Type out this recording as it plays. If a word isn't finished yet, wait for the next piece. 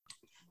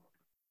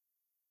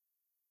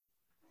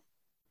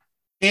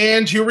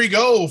And here we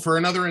go for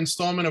another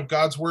installment of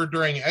God's Word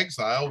During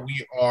Exile.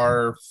 We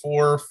are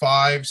 4,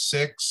 5,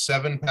 6,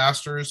 7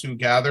 pastors who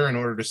gather in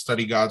order to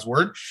study God's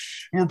Word.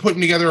 And we're putting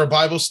together a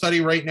Bible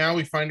study right now.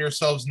 We find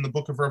ourselves in the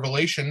book of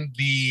Revelation,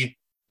 the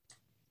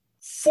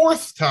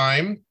fourth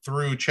time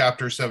through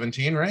chapter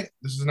 17, right?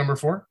 This is number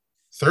 4?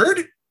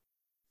 Third?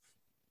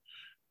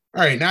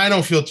 All right, now I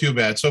don't feel too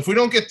bad. So if we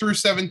don't get through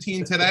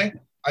 17 today,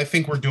 I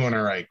think we're doing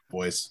all right,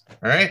 boys.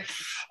 All right.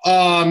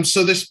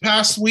 So this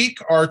past week,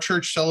 our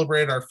church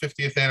celebrated our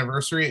 50th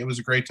anniversary. It was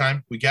a great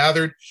time. We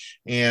gathered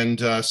and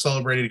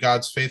celebrated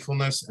God's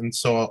faithfulness. And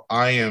so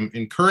I am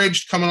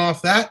encouraged coming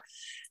off that.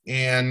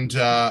 And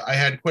I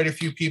had quite a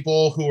few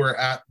people who were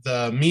at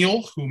the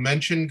meal who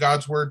mentioned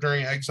God's Word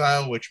During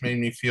Exile, which made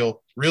me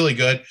feel really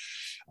good.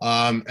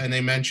 And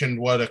they mentioned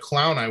what a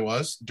clown I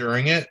was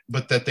during it,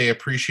 but that they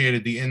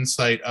appreciated the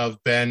insight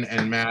of Ben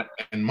and Matt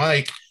and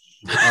Mike.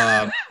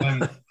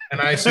 And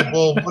I said,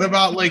 well, what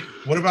about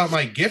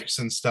my gifts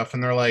and stuff?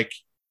 And they're like,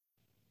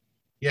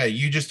 yeah,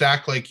 you just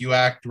act like you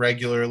act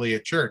regularly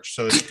at church.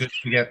 So it's good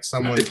to get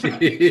someone's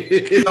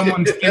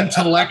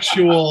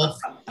intellectual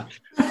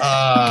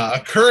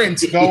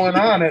occurrence going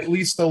on at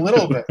least a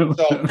little bit.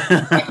 So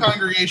my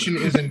congregation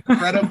is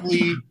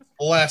incredibly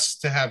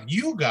blessed to have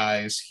you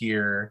guys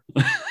here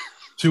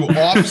to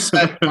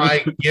offset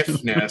my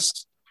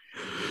giftness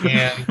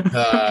and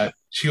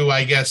to,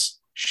 I guess,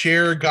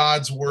 share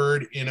God's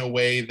word in a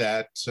way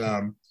that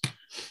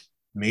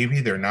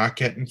maybe they're not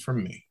getting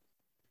from me.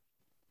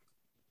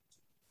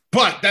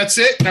 But that's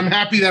it. I'm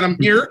happy that I'm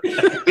here,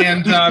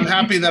 and I'm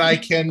happy that I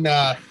can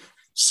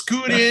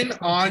scoot in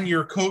on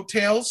your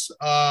coattails.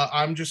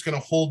 I'm just going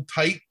to hold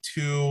tight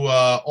to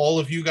all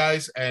of you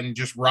guys and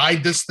just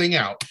ride this thing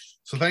out.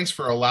 So thanks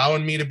for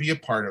allowing me to be a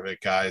part of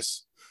it,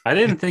 guys. I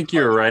didn't think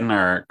you were riding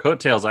our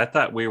coattails. I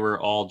thought we were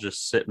all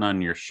just sitting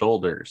on your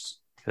shoulders.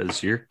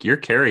 Because you're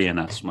carrying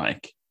us,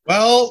 Mike.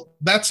 Well,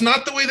 that's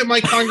not the way that my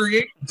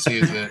congregation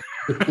sees it.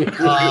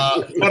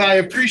 But I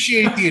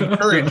appreciate the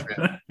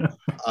encouragement.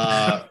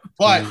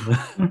 But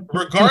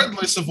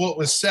regardless of what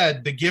was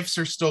said, the gifts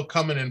are still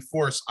coming in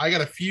force. I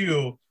got a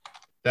few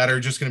that are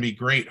just going to be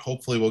great.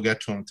 Hopefully we'll get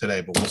to them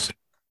today, but we'll see.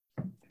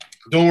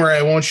 Don't worry,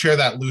 I won't share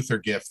that Luther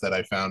gift that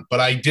I found. But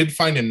I did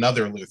find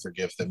another Luther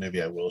gift that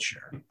maybe I will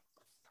share,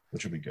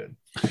 which will be good.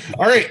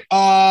 All right.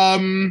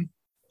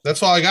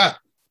 That's all I got.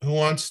 Who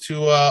wants to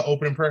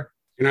open in prayer?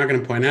 You're not going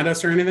to point at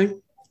us or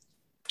anything?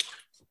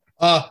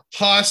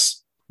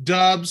 Huss,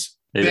 Dubs,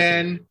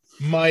 Ben,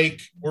 Mike,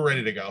 we're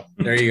ready to go.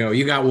 There you go.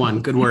 You got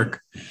one. Good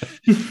work.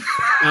 All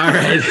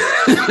right.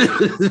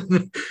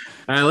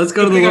 All right, let's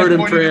go to the Lord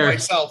in prayer.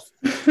 Let's go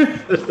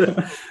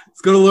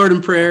to the Lord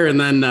in prayer, and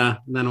then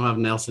we'll have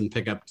Nelson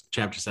pick up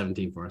chapter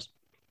 17 for us.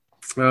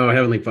 Oh,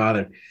 Heavenly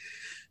Father.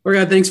 Lord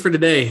God, thanks for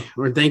today.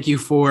 Lord, thank you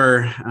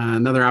for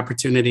another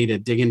opportunity to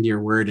dig into your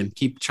word and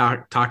keep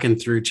talking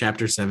through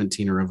chapter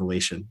 17 of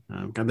Revelation.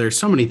 God, there's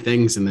so many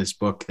things in this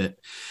book that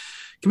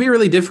can be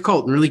really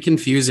difficult and really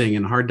confusing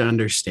and hard to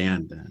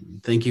understand.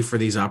 And thank you for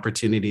these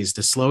opportunities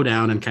to slow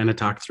down and kind of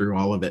talk through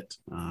all of it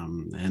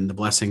and the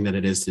blessing that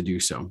it is to do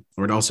so.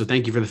 Lord, also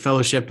thank you for the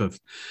fellowship of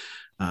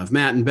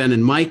Matt and Ben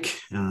and Mike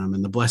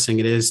and the blessing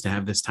it is to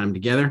have this time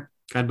together.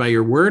 God, by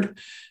your word,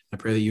 I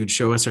pray that you would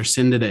show us our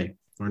sin today.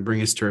 Lord,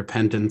 bring us to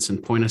repentance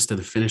and point us to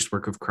the finished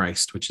work of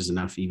Christ, which is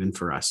enough even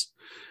for us.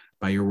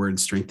 By your word,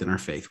 strengthen our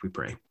faith, we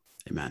pray.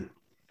 Amen.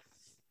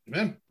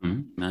 Amen.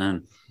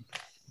 Amen.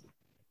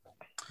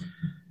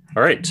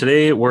 All right,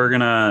 today we're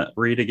going to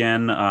read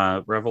again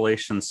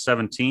Revelation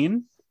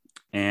 17,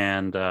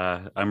 and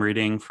I'm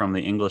reading from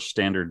the English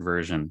Standard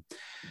Version.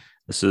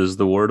 This is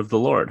the word of the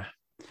Lord.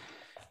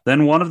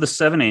 Then one of the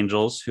 7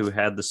 angels who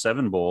had the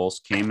 7 bowls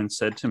came and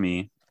said to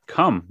me,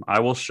 "Come,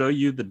 I will show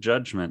you the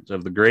judgment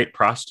of the great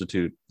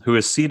prostitute who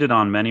is seated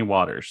on many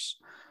waters,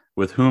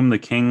 with whom the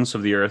kings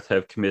of the earth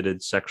have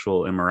committed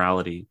sexual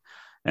immorality,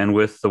 and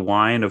with the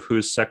wine of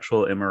whose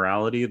sexual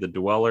immorality the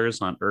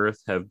dwellers on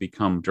earth have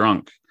become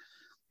drunk.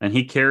 And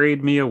he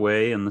carried me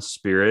away in the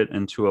spirit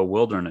into a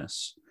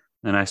wilderness,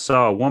 and I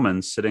saw a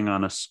woman sitting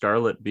on a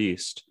scarlet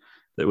beast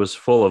that was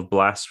full of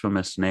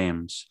blasphemous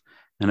names,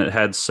 and it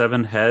had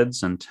 7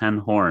 heads and 10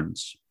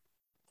 horns.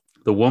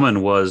 The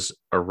woman was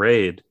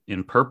arrayed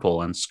in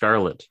purple and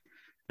scarlet,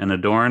 and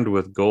adorned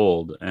with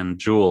gold and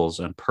jewels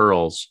and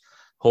pearls,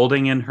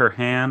 holding in her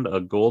hand a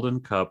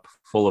golden cup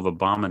full of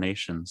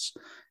abominations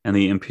and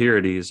the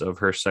impurities of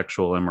her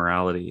sexual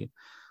immorality.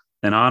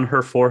 And on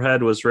her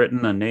forehead was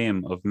written a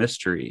name of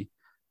mystery,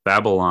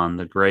 Babylon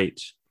the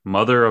Great,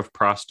 mother of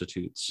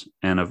prostitutes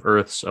and of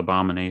earth's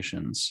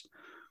abominations.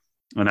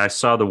 And I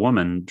saw the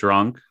woman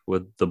drunk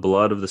with the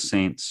blood of the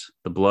saints,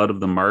 the blood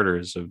of the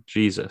martyrs of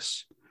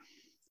Jesus.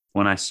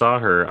 When I saw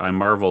her, I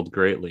marveled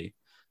greatly.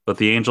 But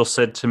the angel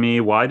said to me,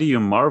 "Why do you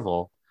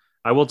marvel?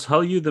 I will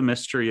tell you the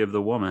mystery of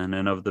the woman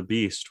and of the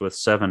beast with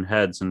 7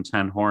 heads and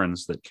 10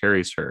 horns that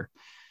carries her.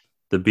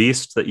 The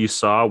beast that you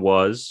saw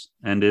was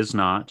and is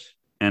not,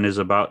 and is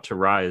about to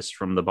rise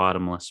from the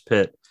bottomless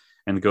pit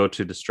and go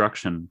to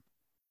destruction.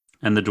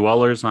 And the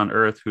dwellers on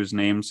earth whose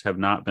names have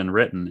not been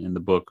written in the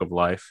book of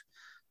life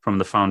from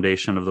the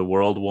foundation of the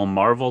world will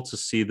marvel to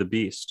see the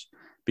beast,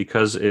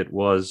 because it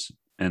was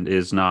and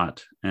is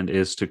not and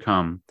is to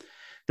come.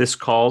 This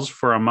calls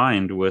for a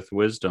mind with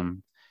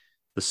wisdom.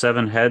 The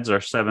 7 heads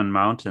are 7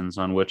 mountains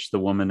on which the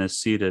woman is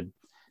seated.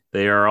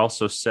 They are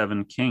also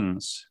 7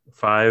 kings,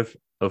 5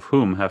 of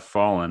whom have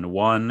fallen.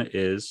 One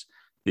is,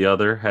 the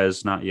other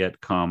has not yet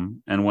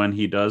come, and when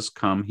he does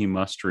come, he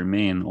must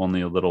remain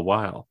only a little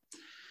while.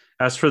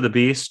 As for the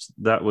beast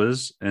that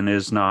was and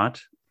is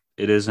not,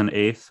 it is an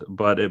 8th,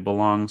 but it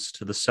belongs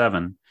to the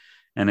 7,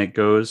 and it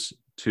goes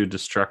to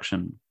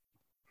destruction.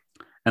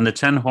 And the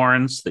 10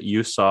 horns that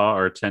you saw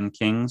are 10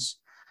 kings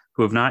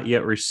who have not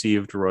yet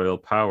received royal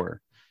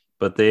power,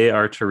 but they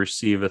are to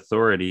receive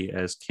authority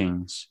as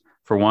kings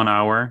for 1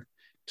 hour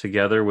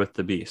together with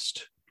the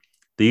beast.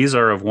 These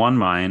are of one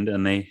mind,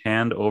 and they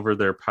hand over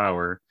their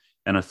power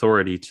and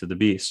authority to the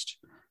beast.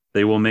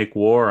 They will make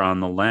war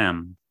on the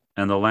Lamb,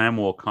 and the Lamb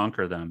will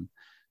conquer them,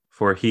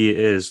 for he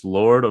is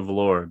Lord of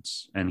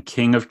lords and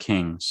King of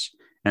kings,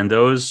 and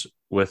those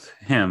with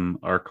him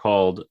are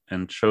called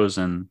and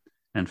chosen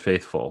and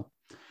faithful.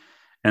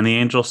 And the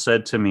angel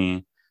said to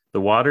me,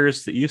 the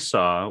waters that you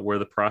saw where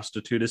the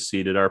prostitute is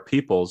seated are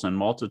peoples and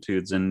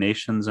multitudes and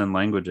nations and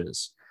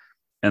languages.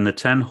 And the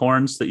 10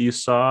 horns that you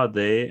saw,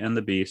 they and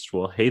the beast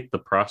will hate the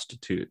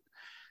prostitute.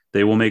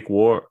 They will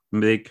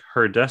make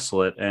her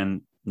desolate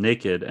and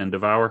naked, and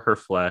devour her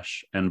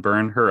flesh and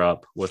burn her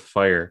up with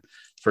fire.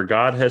 For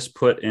God has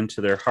put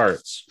into their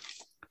hearts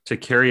to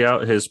carry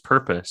out his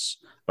purpose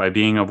by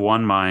being of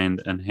one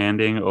mind and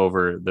handing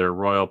over their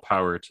royal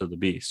power to the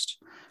beast,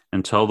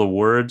 until the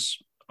words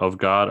of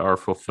God are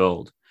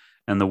fulfilled.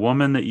 And the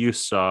woman that you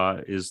saw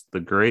is the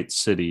great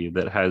city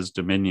that has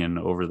dominion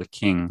over the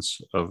kings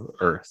of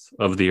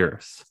the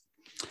earth.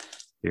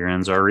 Here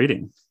ends our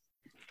reading.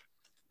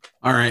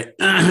 All right.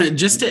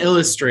 Just to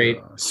illustrate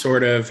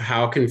sort of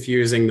how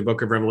confusing the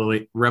book of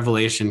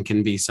Revelation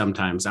can be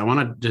sometimes, I want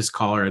to just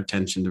call our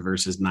attention to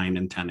verses 9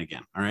 and 10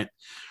 again. All right.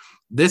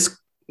 This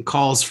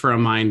calls for a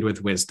mind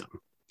with wisdom.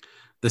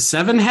 The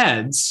 7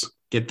 heads,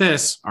 get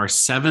this, are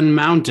 7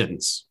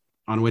 mountains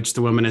on which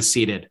the woman is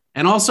seated.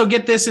 And also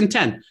get this in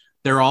 10.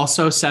 They're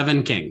also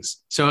 7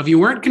 kings. So if you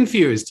weren't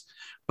confused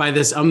by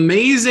this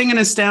amazing and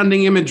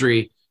astounding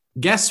imagery,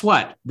 guess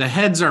what? The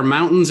heads are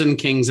mountains and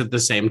kings at the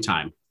same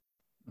time.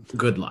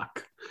 Good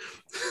luck.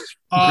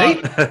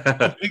 Right?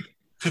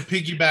 To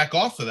piggyback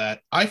off of that,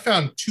 I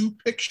found 2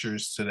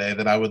 pictures today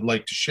that I would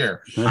like to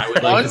share. I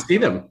would like to see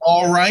them.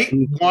 All right.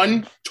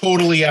 One,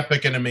 totally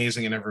epic and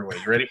amazing in every way.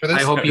 You ready for this?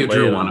 I hope you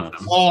drew one of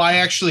them. Oh, I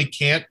actually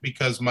can't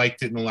because Mike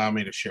didn't allow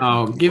me to share.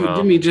 Oh,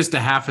 give me just a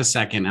half a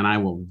second and I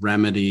will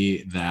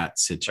remedy that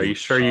situation. Are you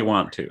sure you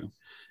want to?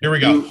 Here we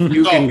go.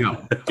 You can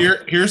go.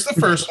 Here's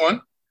the first one.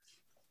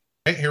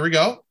 Okay, here we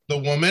go. The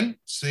woman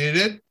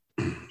seated.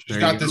 She's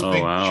got this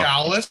big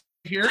chalice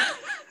here.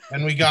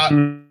 And we got...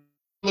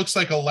 looks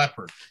like a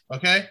leopard.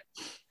 Okay,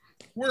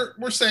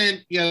 we're saying,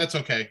 yeah, that's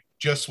okay.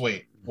 Just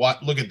wait.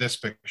 What? Look at this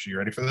picture. You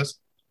ready for this?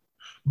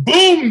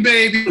 Boom,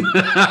 baby.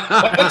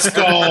 Let's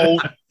go.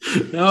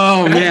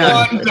 Oh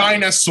man,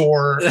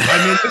 dinosaur.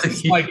 I mean, this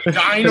is like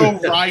Dino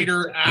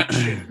Rider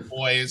action,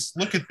 boys.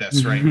 Look at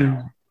this right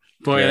now.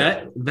 Boy,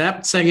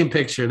 that second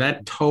picture,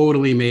 that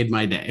totally made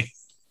my day.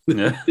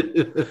 Yeah.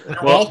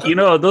 Well, you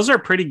know, those are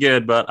pretty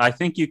good, but I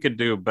think you could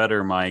do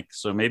better, Mike.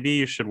 So maybe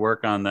you should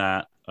work on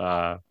that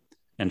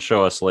and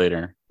show us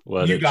later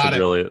what it should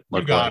really look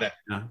like. You got it.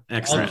 Yeah,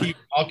 excellent.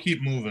 I'll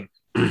keep moving.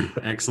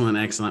 Excellent.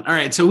 All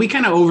right. So we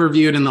kind of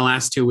overviewed in the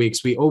last 2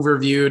 weeks. We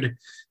overviewed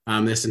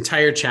this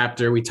entire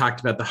chapter. We talked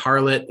about the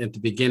harlot at the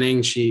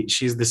beginning.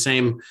 She's the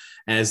same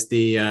as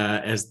the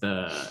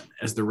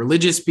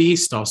religious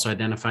beast, also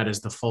identified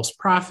as the false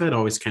prophet,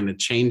 always kind of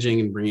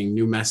changing and bringing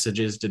new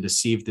messages to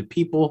deceive the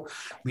people,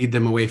 lead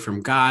them away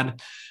from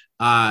God.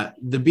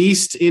 The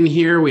beast in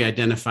here we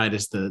identified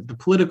as the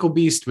political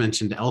beast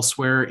mentioned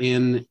elsewhere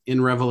in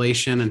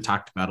Revelation, and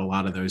talked about a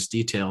lot of those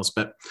details.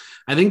 But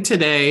I think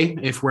today,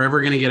 if we're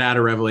ever going to get out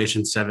of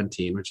Revelation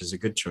 17, which is a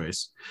good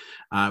choice,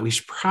 we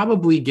should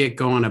probably get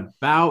going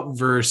about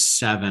verse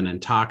 7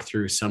 and talk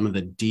through some of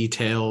the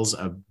details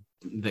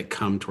that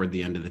come toward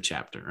the end of the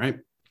chapter, right?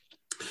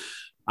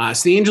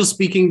 So the angel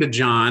speaking to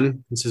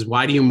John says,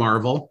 "Why do you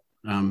marvel?"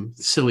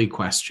 Silly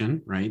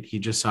question, right? He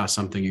just saw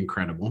something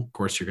incredible. Of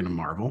course, you're going to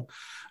marvel.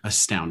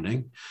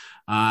 Astounding.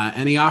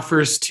 And he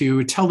offers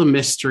to tell the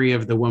mystery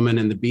of the woman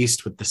and the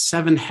beast with the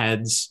 7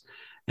 heads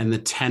and the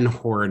 10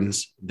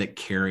 horns that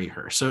carry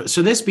her. So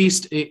this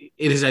beast, it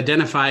is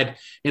identified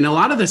in a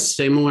lot of the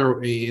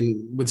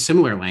with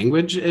similar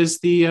language as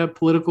the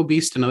political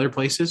beast in other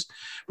places.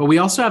 But we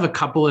also have a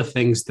couple of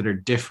things that are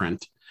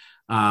different.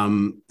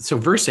 So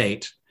verse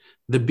 8,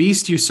 "The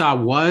beast you saw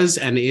was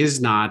and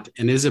is not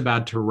and is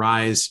about to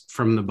rise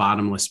from the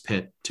bottomless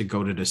pit to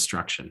go to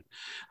destruction."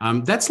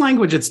 That's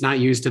language that's not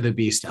used to the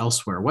beast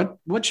elsewhere.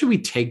 What should we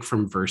take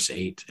from verse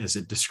 8 as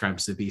it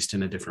describes the beast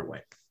in a different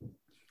way?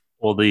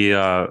 Well,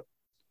 the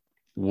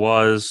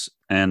was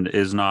and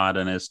is not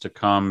and is to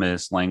come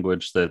is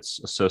language that's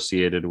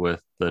associated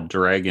with the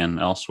dragon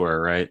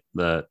elsewhere, right?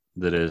 That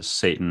is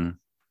Satan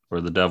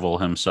or the devil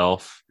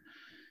himself.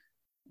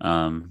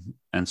 And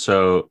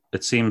so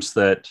it seems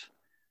that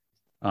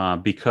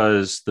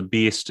because the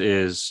beast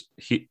is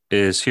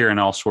here and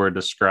elsewhere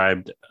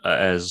described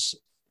as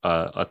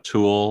a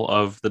tool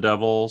of the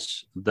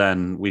devil's,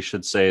 then we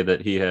should say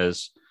that he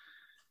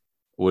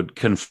would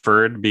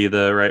conferred be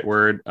the right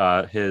word,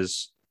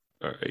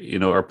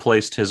 or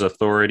placed his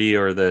authority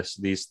or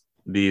these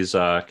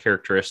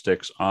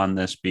characteristics on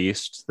this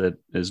beast that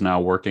is now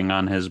working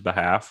on his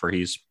behalf, or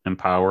he's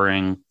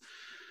empowering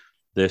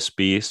this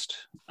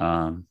beast,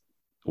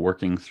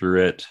 working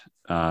through it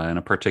in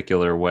a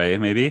particular way,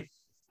 maybe.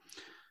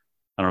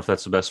 I don't know if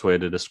that's the best way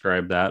to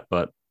describe that,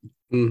 but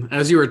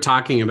as you were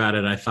talking about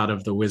it, I thought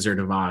of the Wizard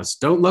of Oz.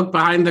 Don't look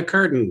behind the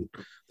curtain.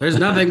 There's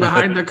nothing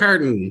behind the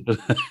curtain.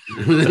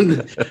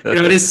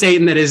 It is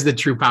Satan that is the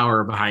true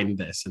power behind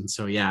this. And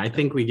so, yeah, I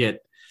think we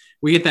get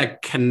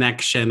that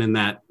connection, and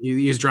that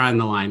he's drawing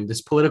the line.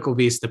 This political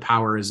beast, the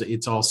power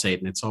it's all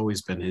Satan. It's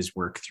always been his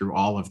work through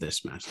all of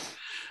this mess.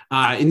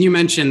 And you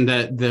mentioned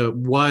that the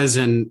was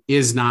and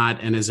is not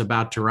and is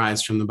about to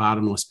rise from the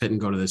bottomless pit and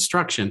go to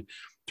destruction.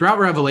 Throughout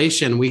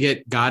Revelation, we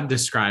get God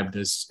described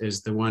as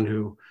the one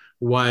who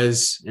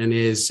was and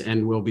is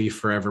and will be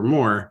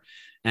forevermore.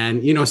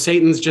 And,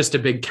 Satan's just a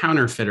big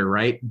counterfeiter,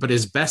 right? But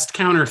his best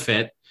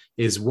counterfeit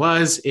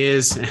was,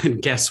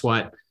 and guess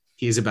what?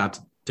 He's about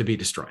to be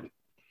destroyed.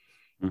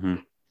 Mm-hmm.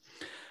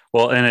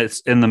 Well, and it's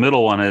in the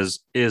middle one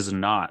is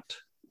not.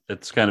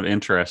 It's kind of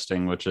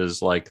interesting, which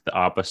is like the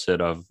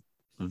opposite of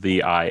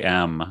the I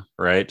am,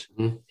 right?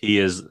 Mm-hmm. He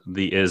is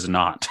the is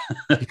not.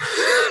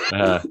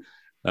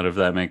 If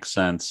that makes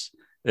sense.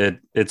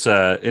 It's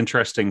a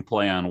interesting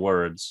play on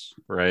words,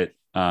 right?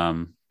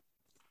 And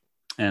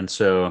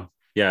so,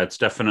 yeah, it's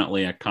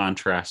definitely a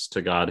contrast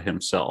to God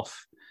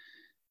himself.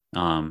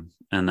 And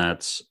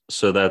that's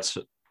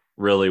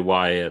really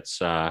why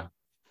it's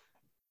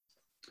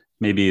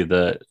maybe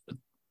the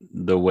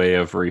way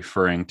of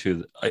referring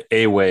to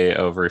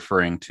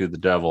the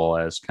devil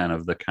as kind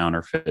of the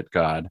counterfeit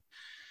God.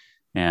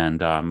 And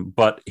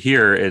but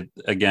here it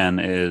again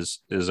is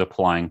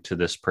applying to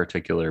this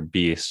particular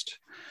beast,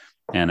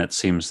 and it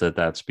seems that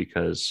that's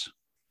because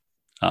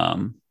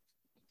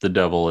the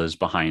devil is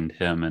behind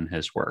him and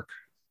his work.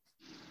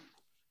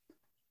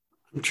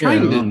 I'm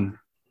trying to.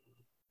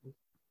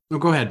 Oh,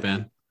 go ahead,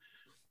 Ben.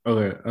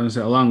 Okay, I was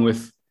along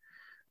with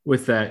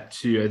that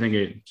too. I think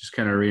it just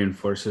kind of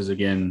reinforces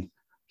again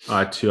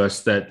to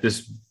us that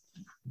this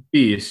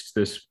beast,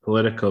 this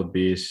political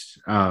beast,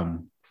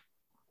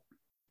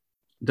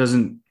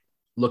 doesn't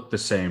look the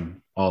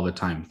same all the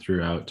time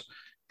throughout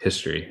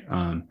history.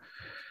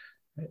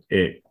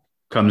 It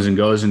comes and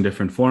goes in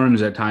different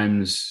forms. At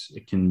times,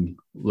 it can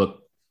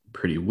look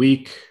pretty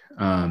weak,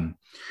 as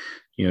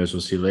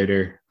we'll see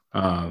later.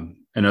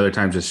 And other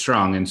times it's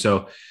strong. And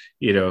so,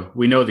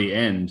 we know the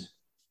end,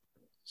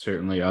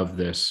 certainly, of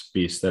this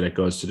beast, that it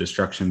goes to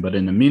destruction. But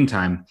in the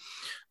meantime,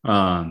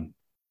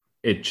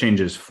 it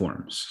changes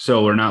forms.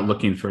 So we're not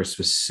looking for a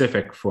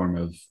specific form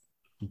of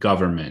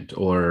government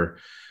or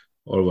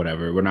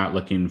whatever. We're not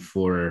looking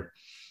for,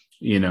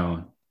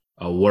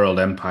 a world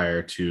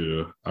empire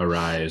to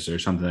arise or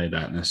something like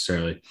that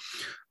necessarily.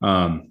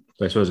 But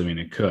I suppose,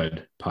 it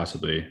could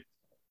possibly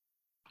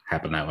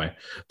happen that way.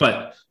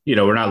 But,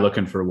 we're not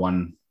looking for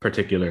one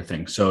particular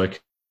thing. So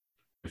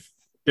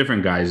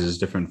different guises,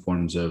 different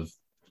forms of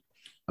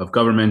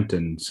government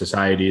and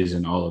societies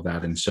and all of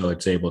that. And so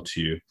it's able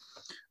to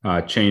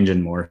change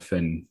and morph,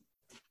 and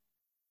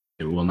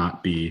it will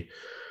not be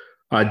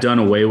done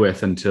away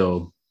with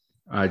until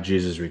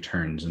Jesus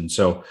returns. And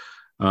so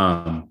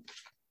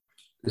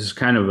this is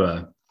kind of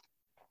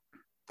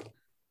I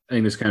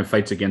think this kind of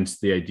fights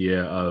against the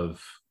idea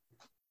of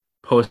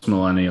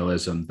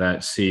postmillennialism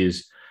that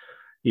sees,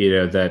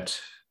 that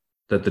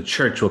the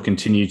church will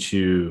continue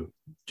to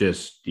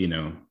just,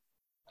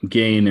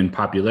 gain in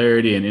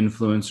popularity and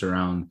influence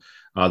around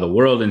the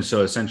world. And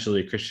so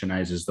essentially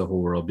Christianizes the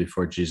whole world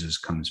before Jesus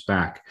comes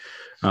back.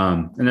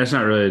 And that's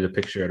not really the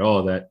picture at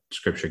all that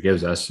Scripture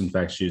gives us. In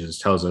fact, Jesus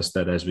tells us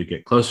that as we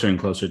get closer and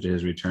closer to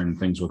his return,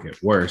 things will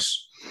get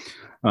worse.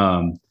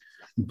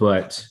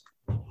 But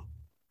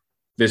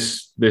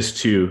this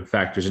too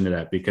factors into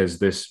that, because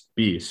this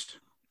beast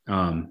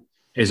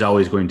is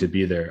always going to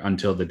be there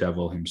until the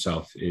devil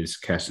himself is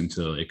cast into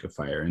the lake of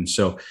fire. And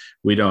so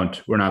we're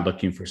not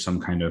looking for some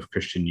kind of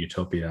Christian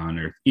utopia on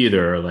earth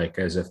either, or like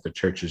as if the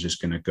church is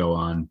just going to go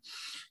on,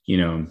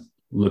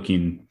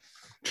 looking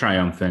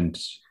triumphant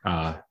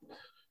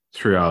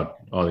throughout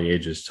all the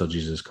ages till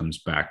Jesus comes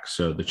back.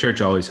 So the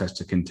church always has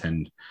to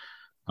contend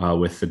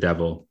with the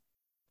devil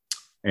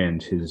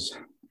and his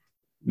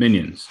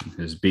minions,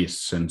 his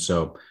beasts. And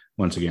so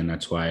once again,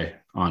 that's why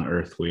on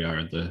earth we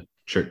are the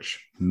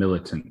church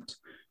militant.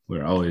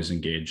 We're always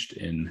engaged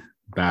in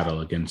battle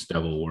against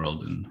devil,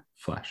 world, and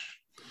flesh.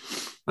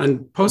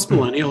 And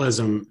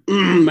postmillennialism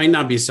might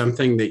not be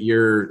something that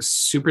you're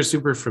super,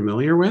 super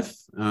familiar with,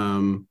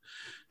 kind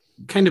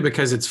of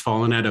because it's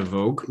fallen out of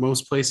vogue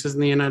most places in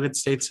the United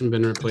States and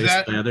been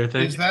replaced by other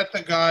things. Is that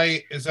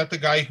the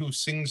guy who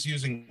sings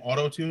using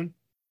auto-tune?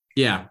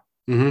 Yeah.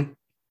 Mm-hmm.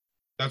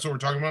 That's what we're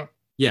talking about?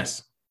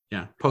 Yes.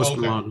 Yeah. Post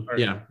Okay. Malone. Right.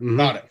 Yeah. Mhm.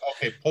 Got it.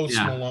 Okay. Post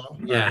Yeah.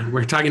 Malone. Yeah,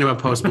 we're talking about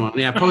post Malone.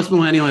 Yeah, post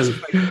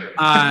millennialism.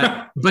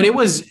 But it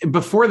was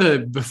before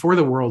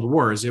the World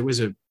Wars. It was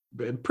a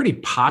pretty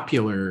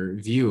popular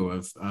view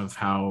of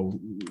how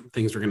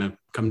things were going to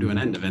come to an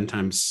end of end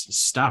times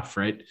stuff,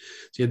 right?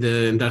 So you had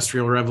the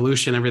Industrial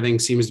Revolution. Everything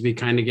seems to be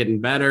kind of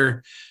getting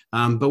better.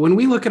 But when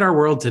we look at our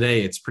world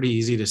today, it's pretty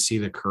easy to see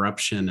the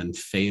corruption and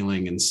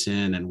failing and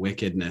sin and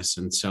wickedness.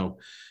 And so,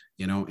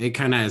 it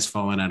kind of has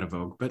fallen out of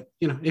vogue. But,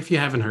 if you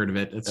haven't heard of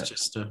it, it's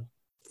just a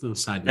little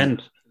side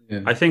note.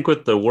 And I think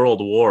with the world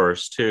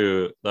wars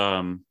too,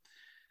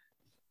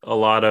 a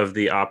lot of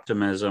the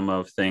optimism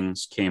of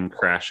things came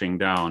crashing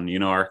down.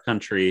 Our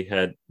country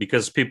had,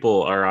 because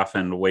people are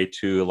often way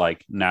too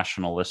like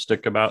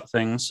nationalistic about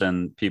things,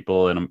 and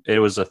it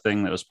was a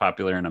thing that was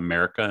popular in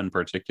America in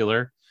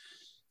particular.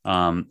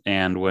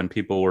 And when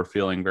people were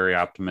feeling very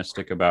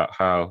optimistic about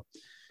how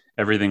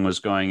everything was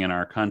going in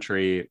our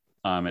country,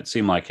 it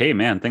seemed like, hey,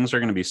 man, things are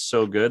going to be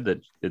so good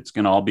that it's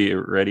going to all be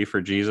ready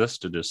for Jesus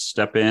to just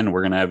step in.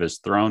 We're going to have his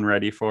throne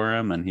ready for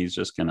him, and he's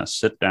just going to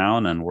sit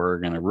down and we're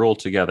going to rule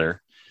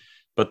together.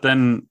 But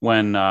then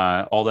when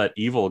all that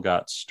evil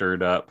got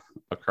stirred up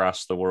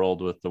across the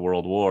world with the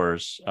world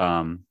wars,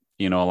 a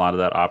lot of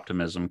that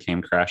optimism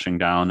came crashing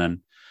down.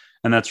 And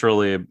that's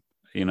really,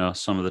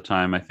 some of the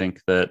time I think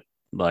that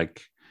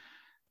like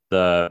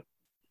the,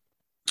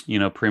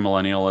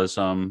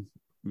 premillennialism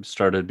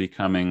started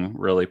becoming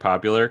really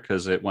popular,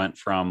 because it went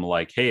from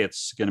like, hey,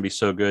 it's going to be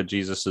so good,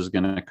 Jesus is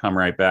going to come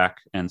right back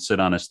and sit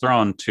on his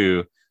throne,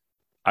 to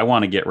I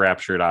want to get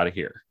raptured out of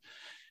here.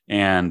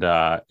 And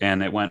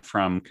it went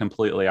from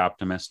completely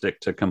optimistic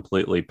to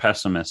completely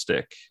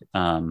pessimistic.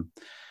 Maybe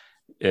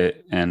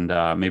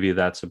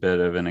that's a bit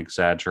of an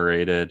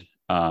exaggerated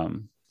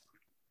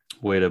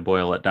way to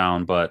boil it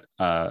down, but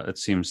it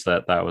seems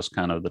that was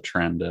kind of the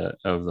trend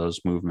of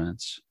those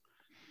movements.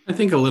 I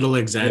think a little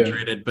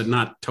exaggerated, but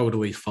not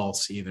totally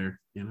false either,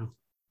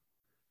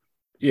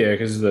 Yeah,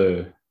 because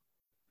the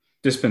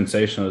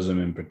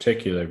dispensationalism in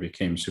particular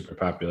became super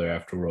popular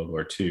after World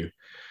War II.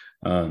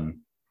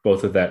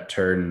 Both of that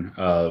turn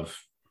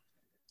of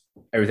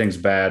everything's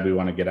bad, we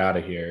want to get out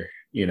of here,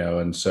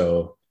 and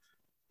so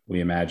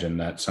we imagine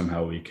that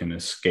somehow we can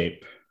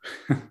escape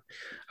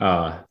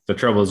the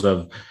troubles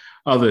of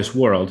this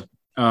world.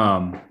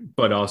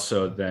 But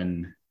also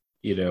then,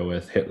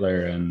 with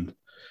Hitler and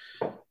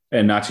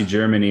Nazi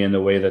Germany and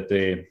the way that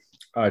they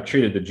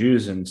treated the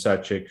Jews and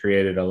such, it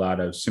created a lot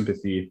of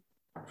sympathy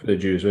for the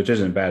Jews, which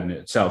isn't bad in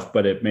itself,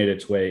 but it made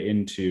its way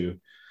into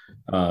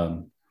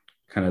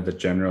kind of the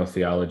general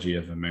theology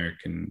of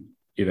American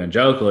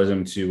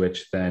evangelicalism, to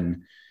which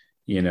then,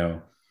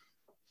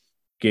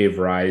 gave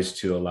rise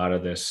to a lot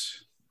of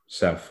this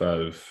stuff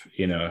of,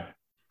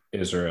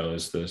 Israel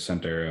is the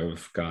center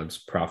of God's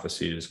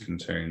prophecies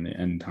concerning the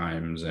end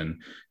times.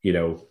 And,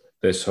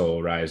 this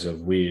whole rise of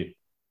we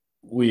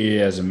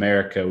as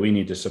America, we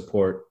need to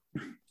support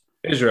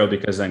Israel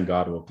because then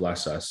God will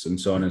bless us, and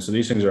so on. And so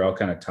these things are all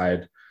kind of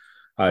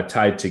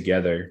tied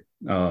together,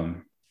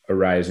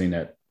 arising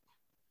at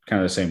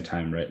kind of the same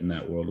time, right in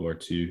that World War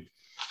II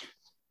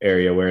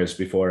area. Whereas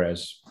before,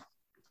 as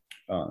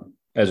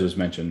was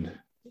mentioned,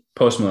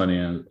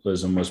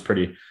 postmillennialism was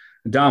pretty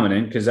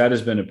dominant, because that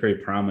has been a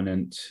pretty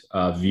prominent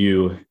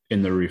view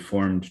in the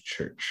Reformed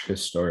Church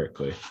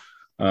historically,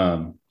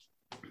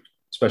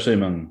 especially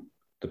among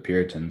the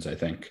Puritans, I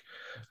think.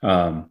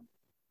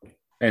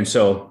 And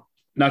so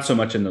not so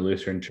much in the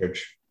Lutheran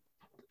Church,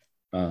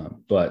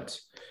 but,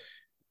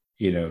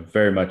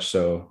 very much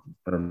so,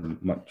 or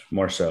much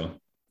more so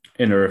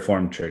in a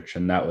Reformed Church.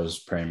 And that was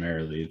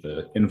primarily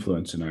the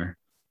influence in our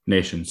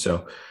nation.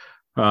 So,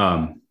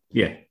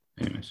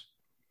 anyways.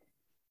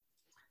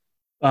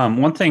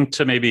 One thing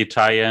to maybe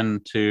tie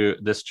into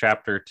this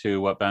chapter to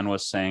what Ben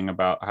was saying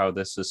about how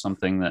this is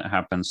something that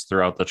happens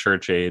throughout the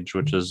church age,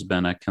 which has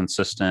been a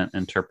consistent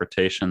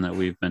interpretation that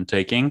we've been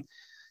taking,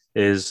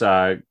 is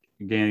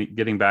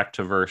getting back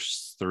to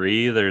verse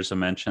 3. There's a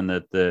mention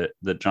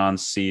that John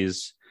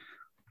sees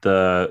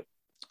the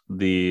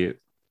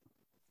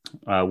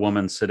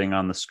woman sitting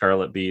on the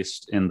scarlet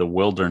beast in the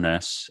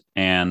wilderness,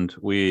 and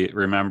we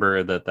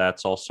remember that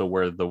that's also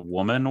where the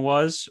woman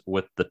was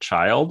with the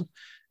child.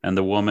 And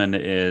the woman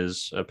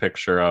is a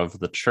picture of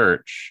the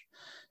church.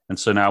 And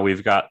so now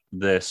we've got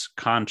this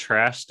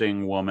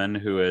contrasting woman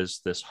who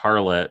is this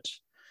harlot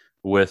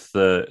with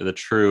the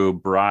true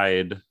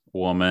bride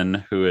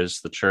woman who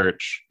is the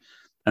church.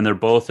 And they're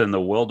both in the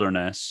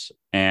wilderness.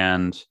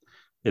 And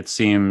it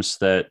seems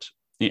that,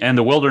 and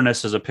the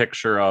wilderness is a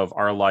picture of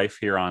our life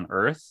here on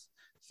earth.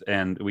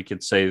 And we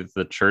could say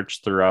the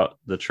church throughout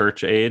the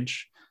church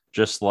age,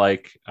 just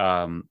like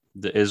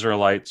the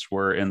Israelites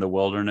were in the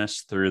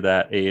wilderness through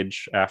that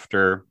age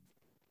after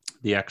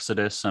the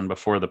Exodus and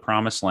before the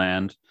Promised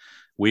Land.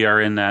 We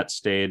are in that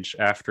stage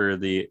after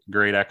the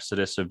great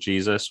Exodus of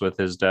Jesus with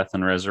his death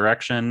and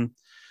resurrection,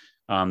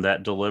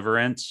 that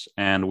deliverance,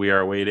 and we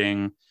are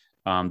waiting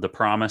the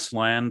Promised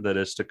Land that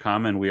is to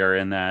come, and we are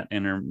in that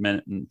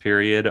intermittent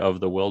period of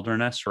the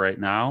wilderness right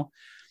now.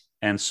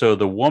 and so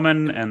the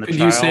woman and the Could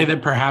child. you say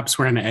that perhaps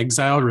we're in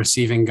exile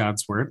receiving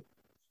God's word?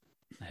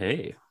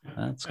 Hey,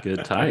 that's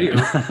good tie.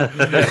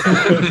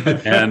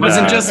 And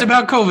wasn't just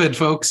about COVID,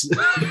 folks.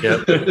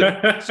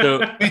 Yep.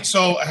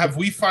 So have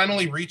we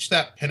finally reached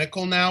that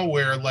pinnacle now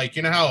where, like,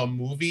 you know how a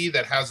movie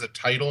that has a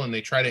title and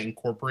they try to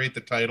incorporate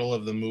the title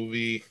of the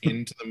movie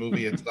into the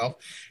movie itself?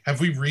 Have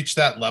we reached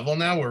that level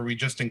now where we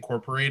just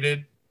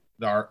incorporated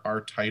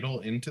our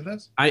title into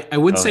this? I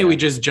would say we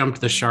just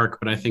jumped the shark,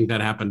 but I think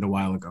that happened a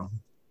while ago.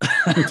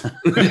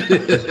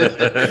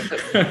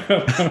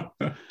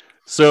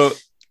 So,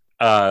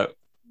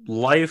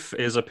 life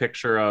is a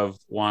picture of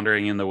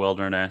wandering in the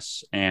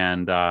wilderness,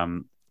 and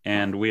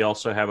we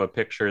also have a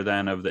picture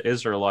then of the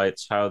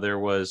Israelites, how there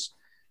was,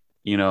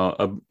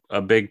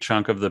 a big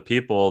chunk of the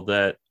people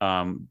that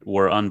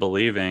were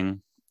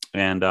unbelieving,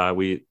 and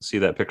we see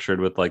that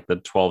pictured with like the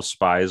 12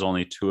 spies.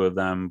 Only 2 of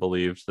them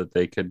believed that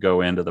they could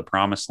go into the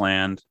promised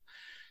land,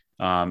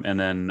 and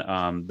then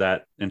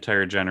that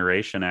entire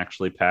generation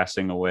actually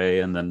passing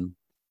away, and then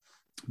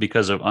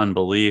because of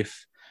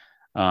unbelief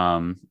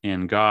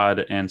in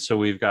God. And so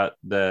we've got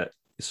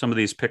some of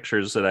these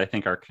pictures that I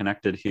think are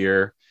connected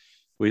here.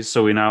 We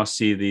now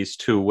see these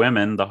 2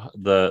 women,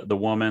 the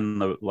woman,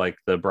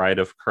 the bride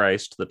of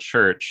Christ, the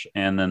church,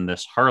 and then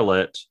this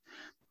harlot,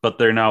 but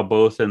they're now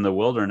both in the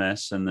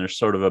wilderness, and there's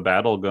sort of a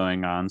battle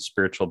going on,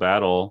 spiritual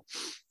battle.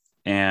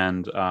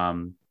 And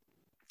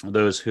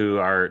those who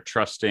are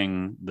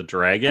trusting the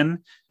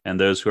dragon and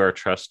those who are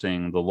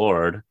trusting the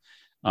Lord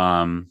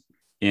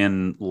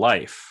in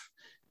life.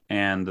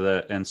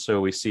 And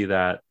so we see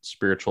that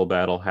spiritual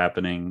battle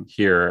happening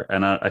here.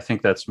 And I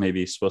think that's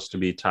maybe supposed to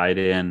be tied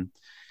in.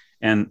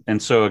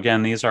 And so,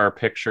 again, these are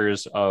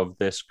pictures of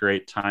this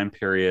great time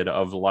period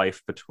of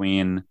life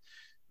between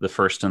the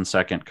first and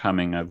second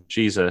coming of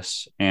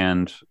Jesus.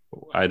 And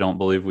I don't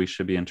believe we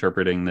should be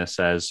interpreting this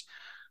as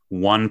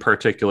one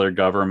particular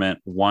government,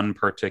 one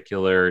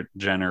particular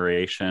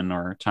generation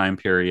or time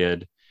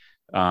period.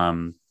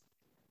 And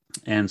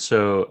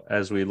so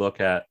as we look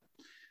at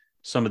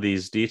some of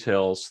these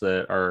details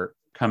that are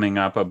coming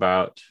up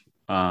about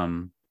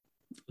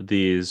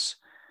these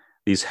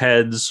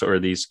heads or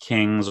these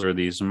kings or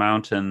these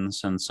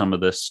mountains and some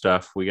of this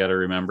stuff, we got to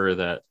remember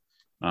that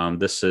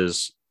this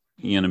is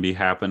going to be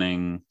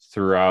happening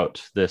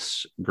throughout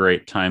this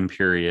great time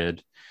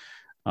period.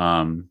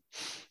 And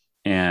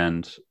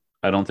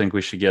I don't think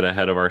we should get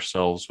ahead of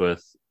ourselves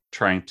with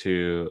trying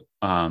to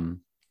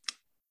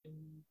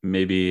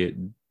maybe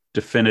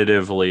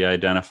definitively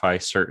identify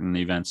certain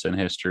events in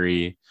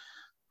history,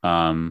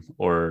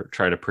 or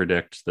try to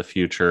predict the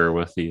future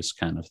with these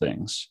kind of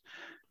things,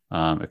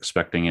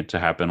 expecting it to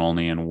happen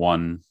only in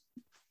one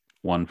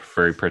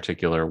very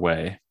particular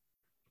way.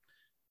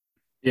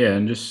 Yeah,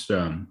 and just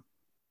to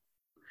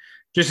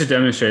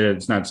demonstrate that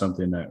it's not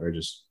something that we're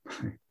just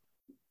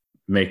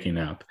making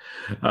up.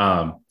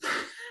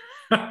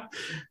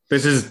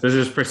 This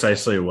is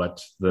precisely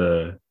what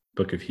the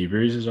book of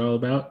Hebrews is all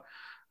about.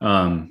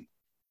 Now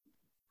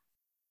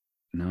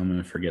I'm going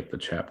to forget the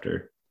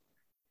chapter.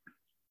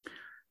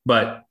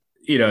 But,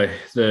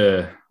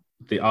 the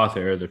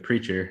author, the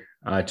preacher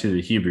to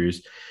the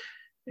Hebrews,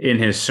 in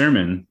his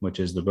sermon,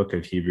 which is the book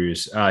of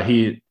Hebrews,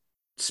 he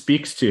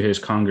speaks to his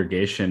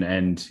congregation,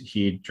 and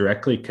he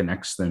directly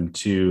connects them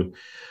to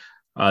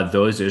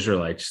those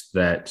Israelites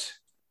that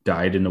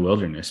died in the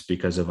wilderness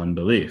because of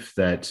unbelief,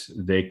 that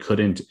they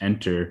couldn't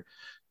enter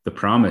the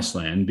promised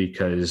land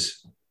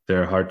because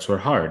their hearts were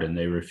hard and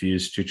they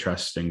refused to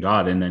trust in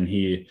God. And then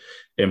he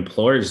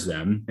implores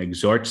them,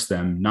 exhorts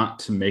them not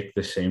to make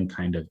the same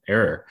kind of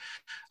error.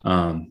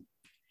 And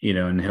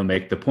he'll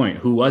make the point,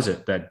 who was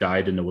it that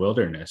died in the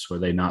wilderness? Were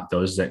they not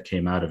those that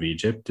came out of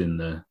Egypt in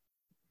the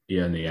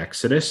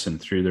Exodus and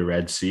through the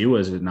Red Sea?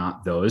 Was it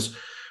not those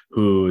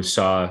who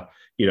saw,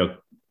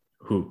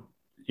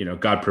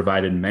 God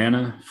provided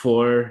manna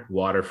for,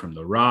 water from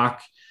the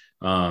rock?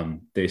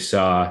 They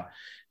saw,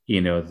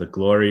 the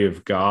glory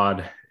of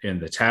God in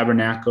the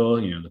tabernacle,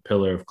 the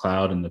pillar of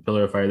cloud and the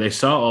pillar of fire. They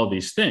saw all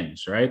these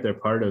things, right? They're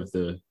part of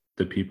the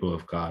people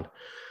of God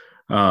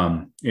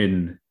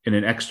in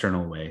an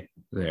external way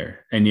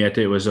there. And yet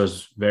it was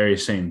those very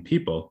same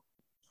people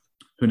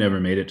who never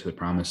made it to the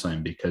promised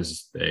land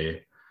because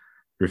they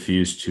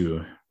refused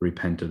to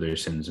repent of their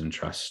sins and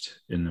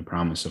trust in the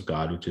promise of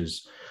God, which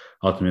is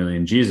ultimately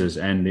in Jesus.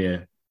 And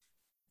the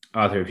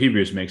author of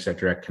Hebrews makes that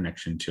direct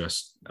connection to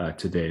us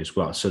today as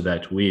well, so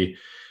that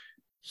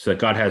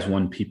God has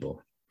one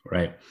people,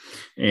 right?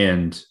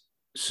 And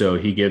so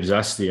he gives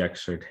us the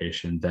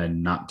exhortation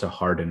then not to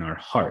harden our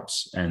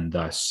hearts and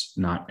thus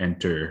not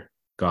enter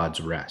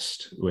God's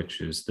rest,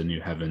 which is the new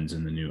heavens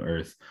and the new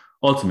earth.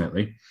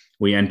 Ultimately,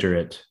 we enter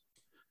it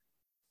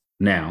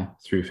now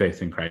through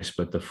faith in Christ,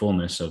 but the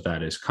fullness of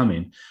that is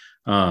coming.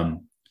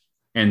 And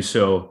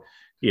so,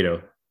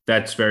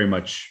 that's very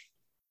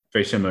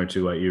similar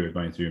to what you were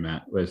going through,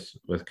 Matt, with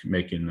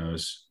making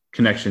those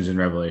connections in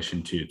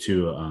Revelation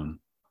to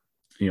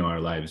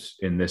our lives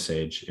in this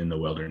age in the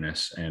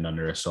wilderness and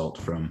under assault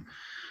from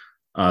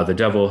the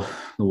devil,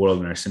 the world,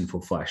 and our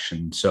sinful flesh.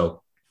 And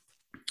so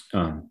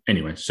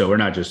Anyway, so we're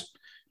not just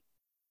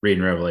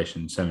reading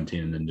Revelation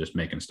 17 and then just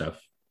making stuff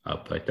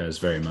up. Like that is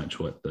very much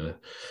what the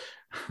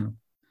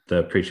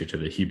preacher to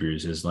the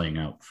Hebrews is laying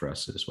out for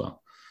us as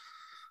well.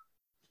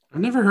 I've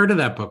never heard of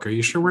that book. Are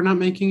you sure we're not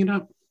making it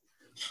up?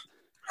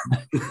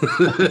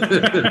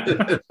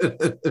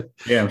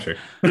 Yeah, I'm sure.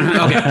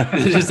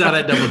 Okay, just thought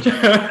I'd double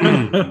check.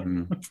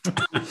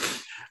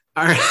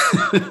 All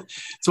right.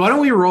 So why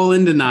don't we roll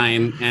into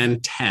 9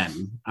 and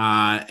 10,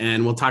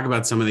 and we'll talk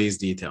about some of these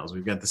details.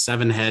 We've got the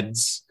 7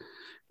 heads,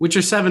 which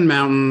are 7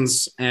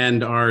 mountains,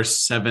 and our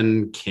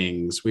 7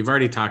 kings. We've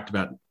already talked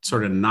about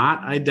sort of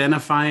not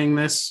identifying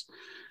this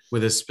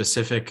with a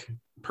specific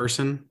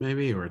person,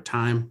 maybe, or a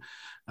time.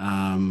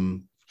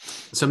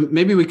 So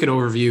maybe we could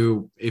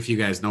overview, if you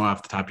guys know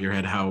off the top of your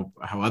head, how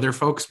other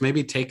folks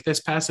maybe take this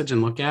passage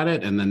and look at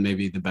it, and then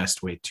maybe the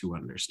best way to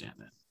understand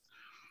it.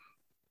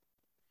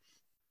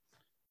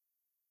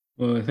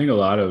 Well, I think a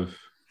lot of,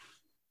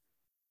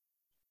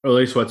 or at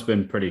least what's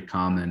been pretty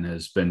common,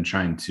 has been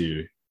trying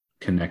to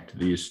connect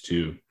these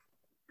to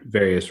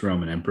various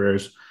Roman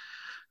emperors.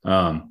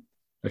 The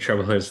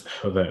trouble is,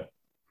 though, that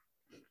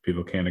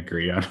people can't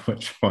agree on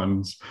which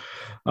ones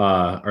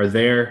are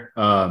there.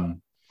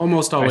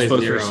 Almost always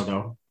 0,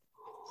 though.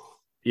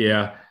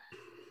 Yeah,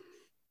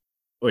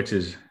 which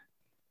is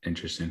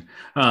interesting.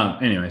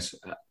 Anyways,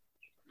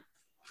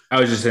 I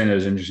was just saying it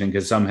was interesting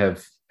because some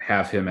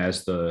have him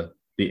as the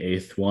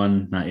 8th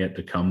one, not yet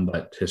to come,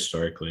 but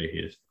historically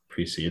he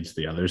precedes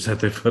the others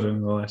that they put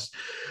in the list.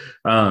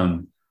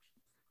 And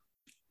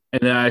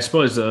then I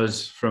suppose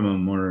those from a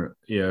more,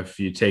 if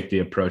you take the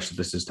approach that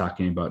this is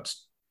talking about,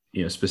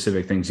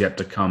 specific things yet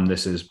to come,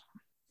 this is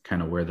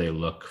kind of where they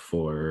look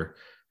for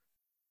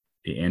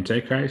the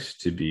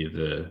Antichrist to be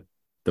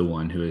the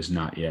one who has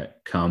not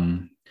yet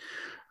come.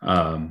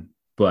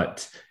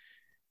 But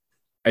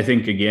I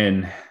think,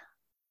 again,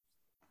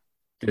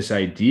 this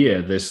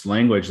idea, this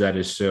language that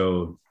is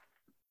so,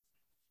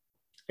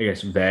 I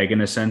guess, vague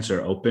in a sense, or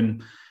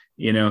open,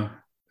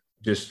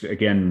 just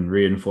again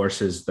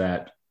reinforces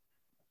that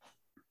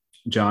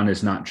John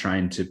is not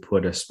trying to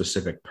put a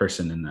specific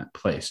person in that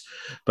place,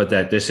 but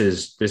that this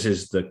is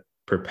the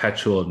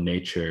perpetual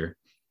nature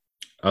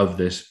of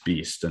this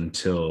beast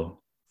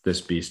until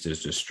this beast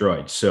is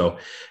destroyed. So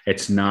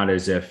it's not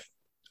as if,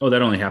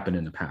 that only happened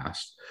in the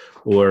past,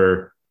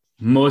 or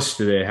most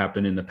of it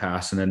happened in the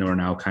past, and then we're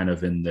now kind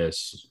of in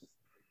this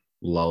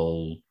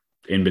lull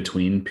in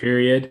between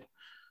period,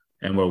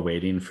 and we're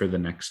waiting for the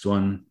next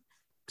one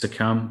to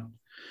come.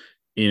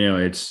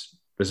 This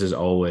is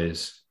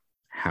always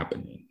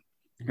happening.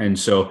 And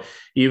so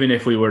even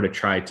if we were to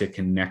try to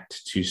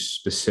connect to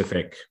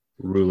specific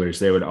rulers,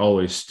 they would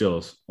always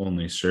still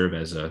only serve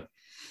as a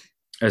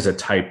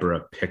type or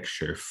a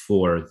picture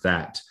for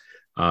that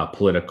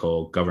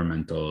political,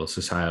 governmental,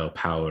 societal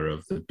power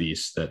of the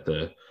beast that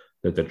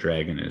the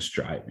dragon is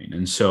driving.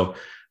 And so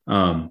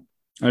I'll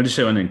just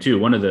say one thing too.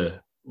 One of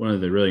the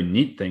really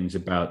neat things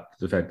about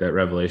the fact that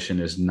Revelation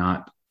is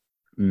not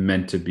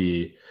meant to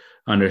be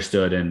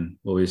understood in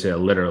what we say a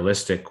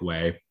literalistic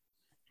way,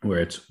 where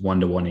it's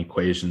one-to-one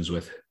equations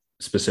with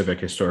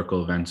specific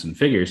historical events and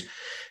figures,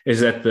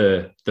 is that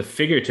the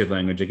figurative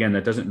language, again,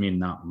 that doesn't mean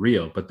not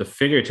real, but the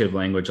figurative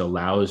language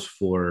allows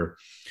for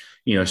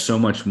so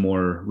much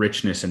more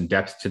richness and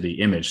depth to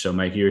the image. So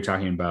Mike, you were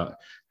talking about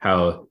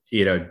how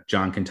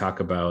John can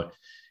talk about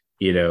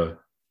the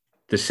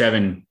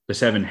seven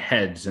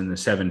heads and the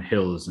 7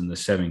 hills and the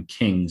 7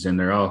 kings, and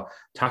they're all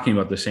talking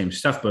about the same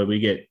stuff, but we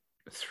get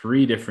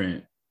 3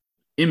 different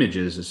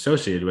images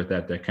associated with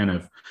that kind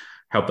of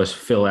help us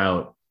fill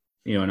out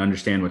and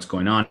understand what's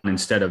going on,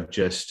 instead of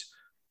just,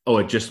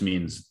 it just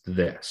means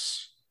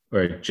this,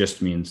 or it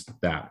just means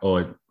that,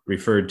 it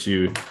referred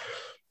to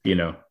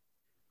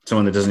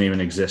someone that doesn't even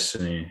exist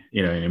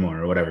anymore,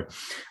 or whatever.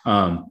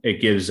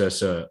 It gives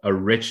us a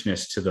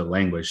richness to the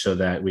language so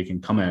that we can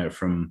come at it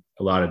from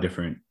a lot of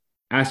different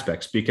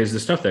aspects, because the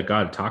stuff that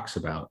God talks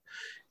about,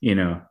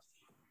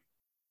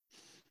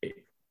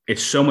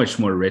 it's so much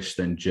more rich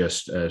than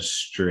just a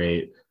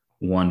straight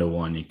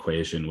one-to-one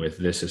equation with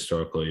this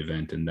historical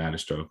event and that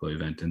historical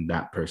event and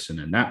that person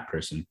and that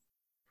person.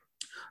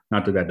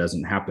 Not that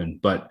doesn't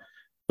happen, but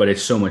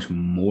it's so much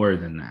more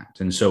than that.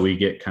 And so we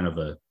get kind of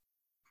a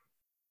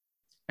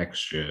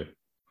extra,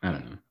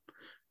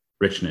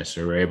 richness,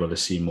 or we're able to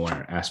see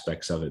more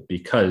aspects of it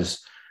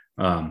because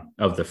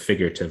of the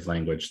figurative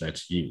language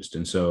that's used.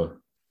 And so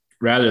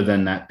rather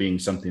than that being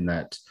something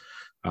that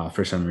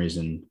for some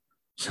reason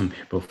some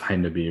people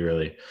find to be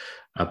really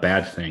a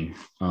bad thing,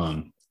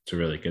 it's a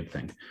really good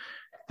thing.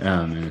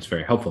 And it's a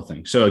very helpful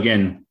thing. So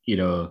again,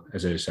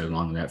 as I said,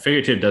 along that,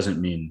 figurative doesn't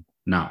mean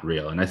not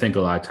real. And I think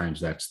a lot of times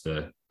that's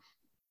the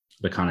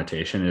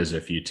connotation, is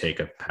if you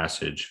take a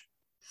passage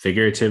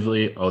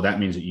figuratively, that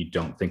means that you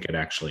don't think it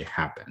actually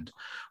happened,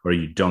 or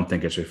you don't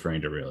think it's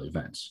referring to real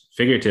events.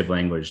 Figurative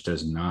language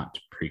does not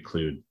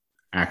preclude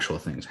actual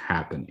things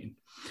happening.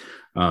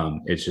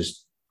 It's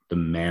just the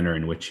manner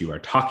in which you are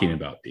talking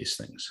about these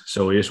things.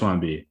 So we just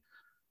want to be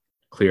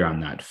clear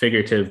on that.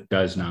 Figurative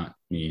does not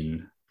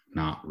mean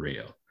not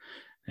real.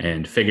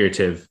 And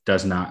figurative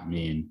does not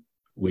mean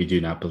we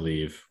do not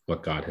believe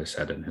what God has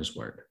said in his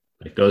word.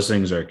 Like those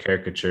things are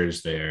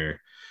caricatures.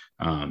 They're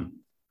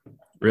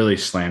really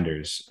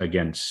slanders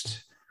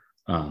against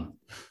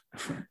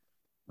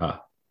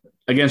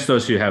against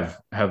those who have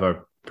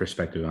our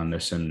perspective on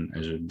this and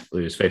as we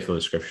believe is faithful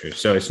to scripture.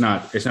 So it's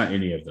not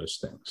any of those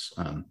things.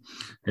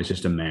 It's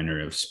just a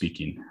manner of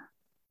speaking,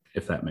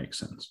 if that makes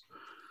sense.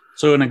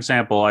 So an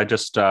example, I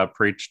just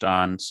preached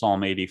on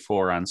Psalm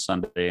 84 on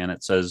Sunday, and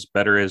it says,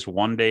 better is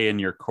one day in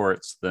your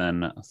courts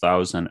than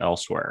 1,000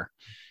 elsewhere.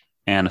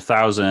 And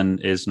 1,000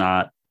 is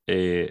not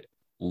a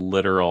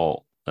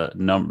literal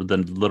number, the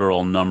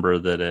literal number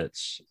that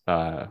it's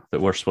that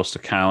we're supposed to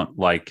count,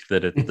 like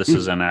that this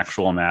is an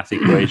actual math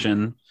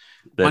equation.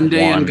 That one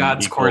day in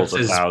God's courts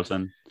is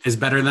 1,000 is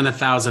better than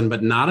 1,000,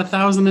 but not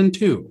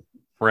 1,002.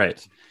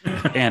 Right.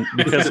 And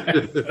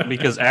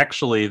because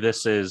actually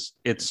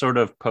it's sort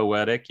of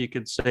poetic, you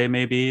could say,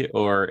 maybe,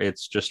 or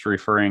it's just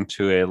referring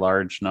to a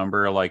large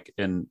number, like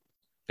an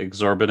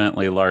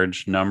exorbitantly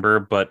large number.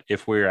 But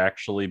if we're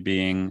actually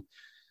being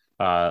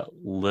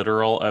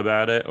literal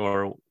about it,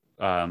 or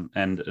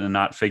and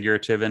not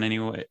figurative in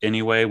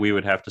any way, we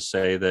would have to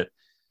say that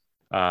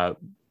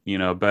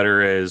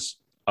better is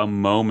a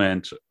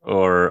moment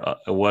or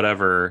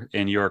whatever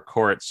in your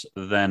courts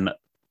than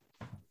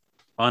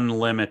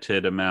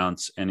unlimited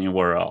amounts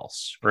anywhere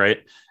else, right?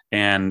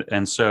 And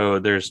so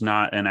there's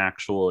not an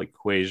actual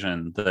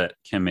equation that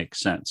can make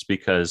sense,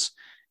 because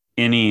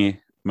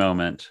any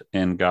moment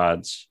in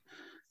God's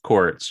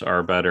courts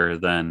are better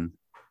than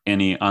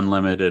any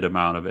unlimited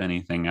amount of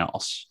anything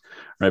else,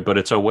 right? But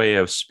it's a way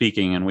of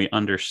speaking, and we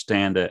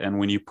understand it. And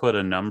when you put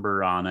a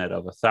number on it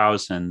of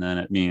 1,000, then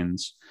it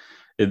means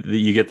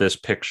you get this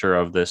picture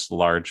of this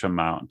large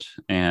amount,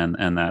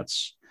 and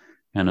that's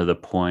kind of the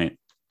point.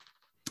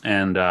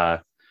 And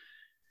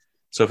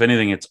so if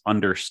anything, it's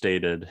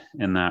understated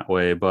in that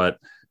way, but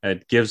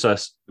it gives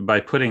us, by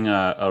putting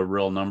a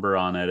real number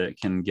on it, it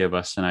can give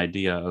us an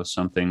idea of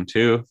something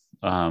too.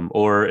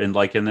 Or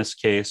in this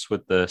case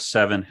with the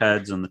 7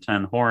 heads and the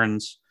 10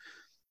 horns,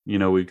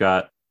 we've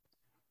got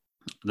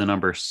the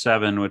number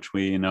 7, which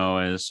we know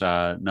is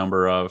a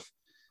number of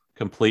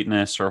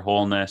completeness or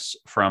wholeness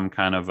from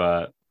kind of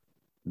a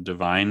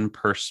divine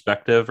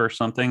perspective or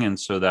something. And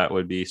so that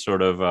would be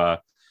sort of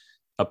a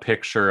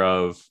picture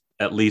of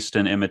at least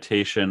an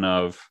imitation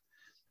of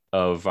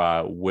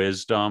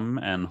wisdom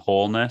and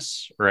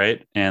wholeness,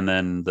 right? And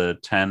then the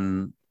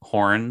 10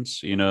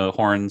 horns,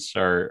 horns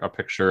are a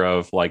picture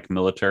of like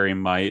military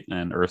might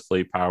and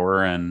earthly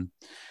power and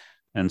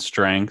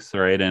strength,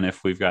 right? And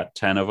if we've got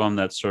 10 of them,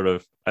 that's sort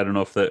of, I don't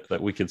know if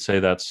that we could say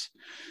that's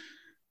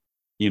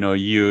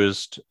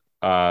used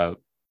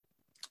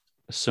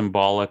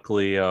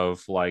symbolically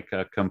of like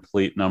a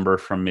complete number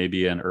from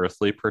maybe an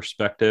earthly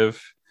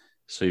perspective.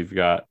 So you've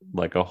got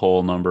like a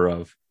whole number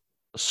of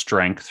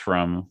strength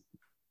from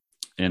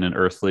in an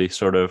earthly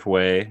sort of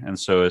way. And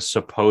so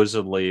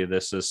supposedly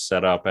this is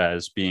set up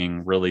as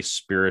being really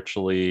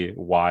spiritually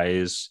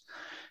wise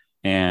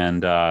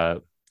and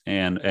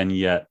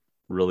yet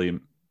really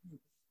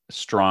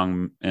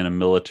strong in a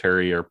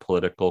military or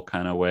political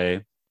kind of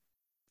way.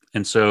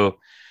 And so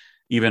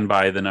even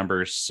by the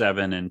numbers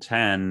 7 and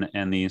 10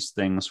 and these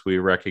things, we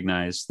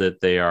recognize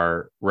that they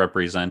are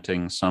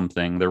representing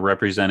something. They're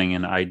representing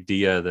an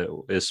idea that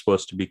is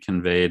supposed to be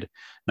conveyed,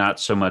 not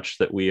so much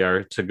that we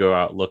are to go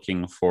out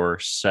looking for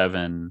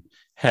 7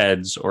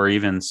 heads or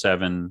even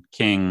 7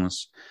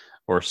 kings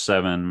or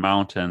 7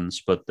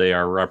 mountains, but they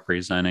are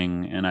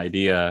representing an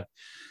idea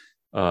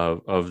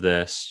of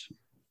this.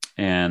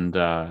 And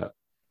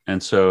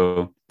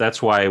so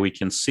that's why we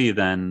can see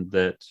then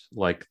that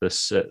like the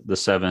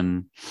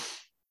 7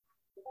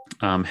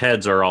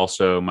 heads are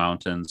also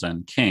mountains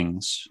and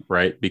kings,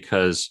 right?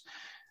 Because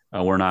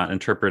we're not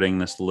interpreting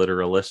this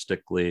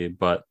literalistically,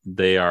 but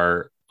they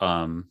are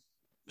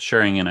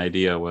sharing an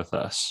idea with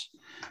us.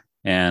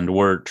 And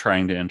we're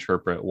trying to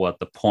interpret what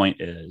the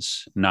point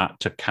is, not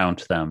to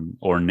count them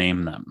or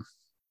name them.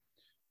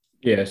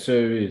 Yeah,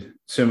 so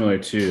similar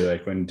to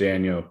like when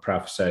Daniel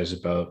prophesies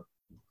about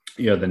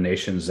the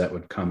nations that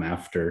would come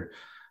after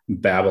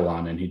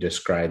Babylon, and he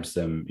describes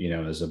them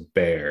as a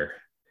bear,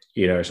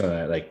 or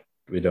something like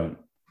we don't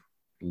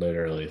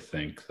literally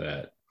think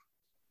that,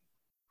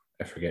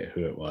 I forget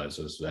who it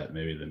was that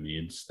maybe the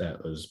Medes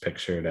that was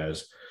pictured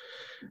as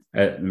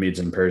Medes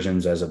and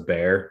Persians as a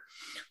bear,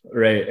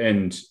 right?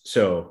 And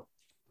so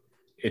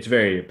it's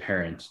very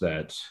apparent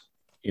that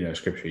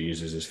scripture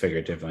uses this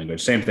figurative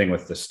language. Same thing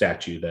with the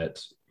statue that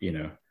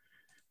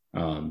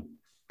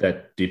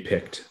that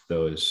depict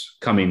those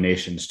coming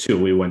nations too.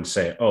 We wouldn't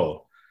say, the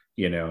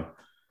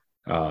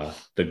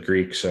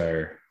Greeks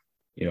are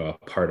a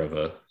part of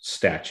a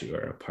statue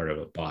or a part of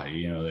a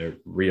body. They're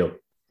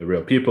the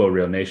real people, a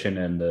real nation,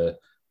 and the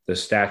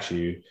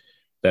statue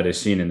that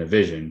is seen in the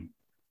vision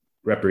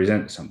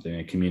represents something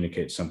and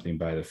communicates something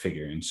by the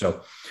figure. And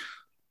so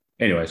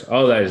anyways,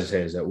 all that is to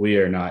say is that we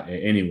are not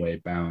in any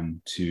way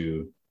bound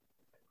to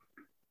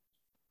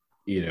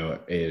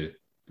a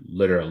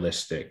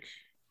literalistic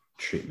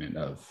treatment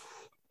of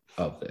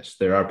of this.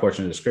 There are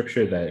portions of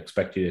scripture that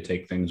expect you to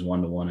take things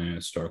one-to-one in a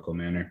historical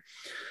manner.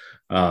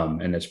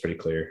 And it's pretty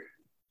clear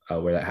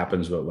where that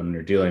happens. But when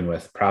we're dealing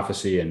with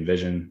prophecy and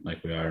vision,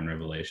 like we are in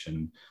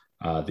Revelation,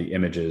 the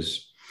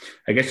images,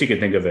 I guess you could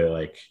think of it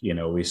like,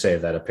 we say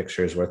that a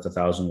picture is worth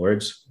 1,000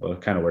 words. Well,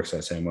 it kind of works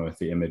that same way with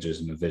the images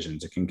and the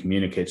visions. It can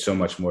communicate so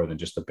much more than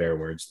just the bare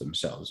words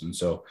themselves. And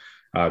so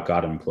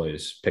God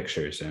employs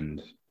pictures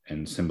and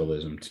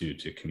symbolism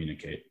to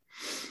communicate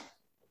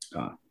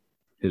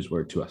his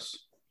word to us.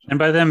 And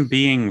by them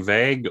being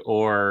vague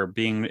or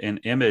being an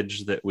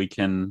image that we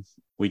can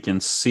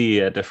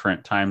see at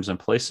different times and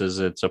places,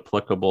 it's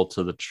applicable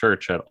to the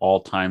church at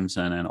all times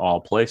and in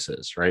all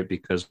places, right?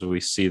 Because we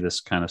see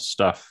this kind of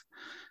stuff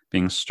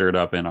being stirred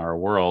up in our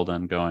world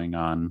and going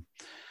on.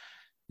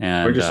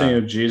 And we're just saying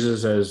of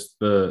Jesus as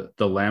the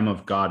Lamb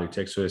of God who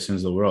takes away the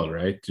sins of the world,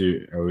 right?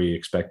 Are we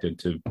expected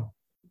to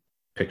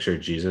picture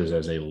Jesus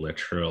as a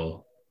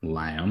literal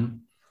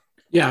lamb?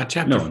 Yeah,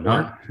 chapter 4.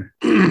 Not.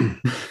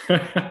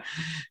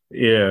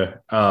 Yeah.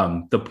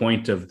 The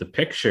point of the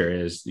picture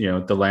is,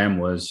 the lamb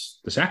was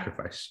the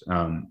sacrifice,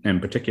 and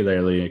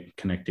particularly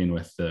connecting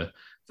with the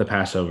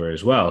Passover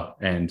as well.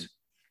 And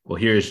well,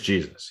 here's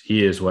Jesus.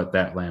 He is what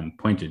that lamb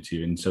pointed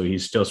to. And so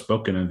he's still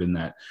spoken of in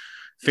that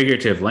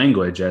figurative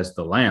language as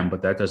the lamb,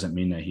 but that doesn't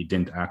mean that he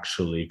didn't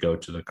actually go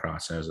to the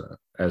cross as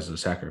a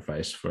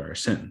sacrifice for our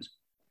sins.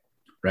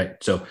 Right.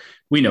 So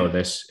we know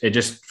this. It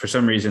just, for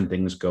some reason,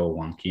 things go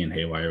wonky and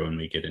haywire when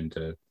we get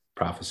into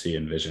prophecy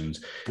and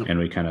visions, and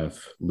we kind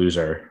of lose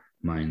our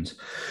minds.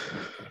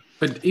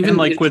 But even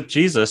like with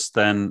Jesus,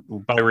 then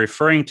by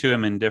referring to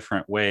him in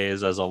different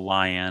ways as a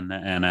lion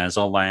and as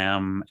a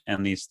lamb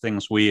and these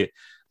things, we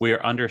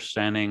are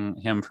understanding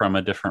him from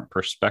a different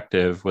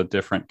perspective with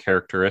different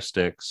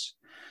characteristics,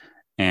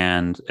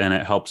 and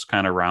it helps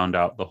kind of round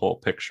out the whole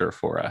picture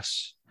for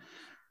us.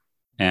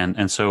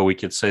 And so we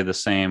could say the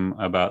same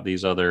about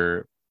these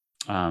other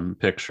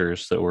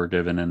pictures that were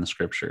given in the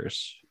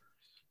scriptures.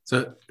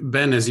 So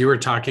Ben, as you were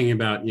talking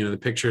about, the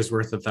picture is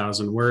worth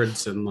 1,000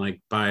 words, and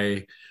like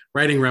by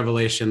writing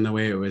Revelation the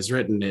way it was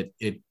written,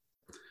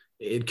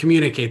 it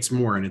communicates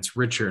more, and it's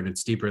richer and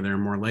it's deeper. There are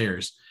more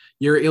layers.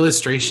 Your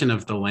illustration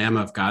of the Lamb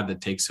of God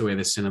that takes away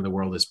the sin of the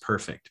world is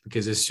perfect,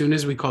 because as soon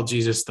as we call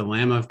Jesus the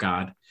Lamb of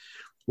God,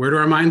 where do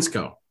our minds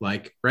go?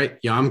 Like, right,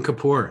 Yom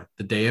Kippur,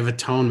 the Day of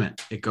Atonement.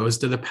 It goes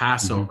to the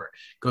Passover,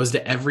 goes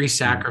to every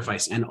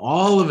sacrifice. And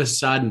all of a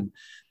sudden,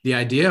 the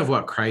idea of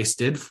what Christ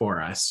did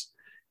for us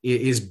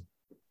is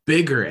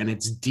bigger and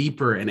it's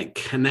deeper, and it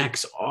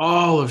connects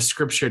all of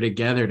Scripture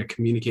together to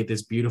communicate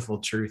this beautiful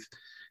truth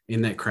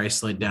in that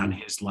Christ laid down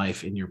his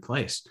life in your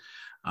place.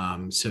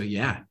 So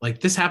yeah, like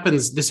this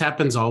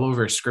happens all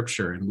over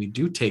Scripture, and we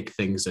do take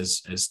things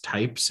as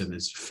types and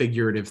as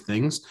figurative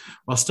things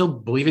while still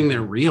believing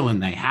they're real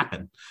and they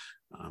happen.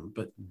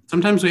 But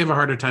sometimes we have a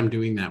harder time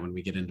doing that when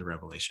we get into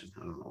Revelation. I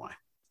don't know why.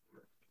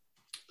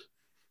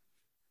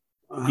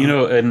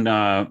 In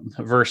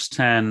verse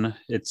 10,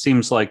 it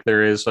seems like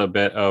there is a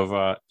bit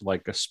of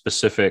like a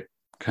specific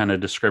kind of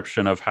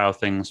description of how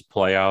things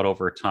play out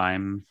over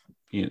time.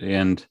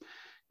 And,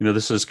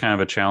 this is kind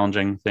of a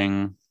challenging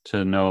thing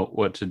to know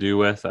what to do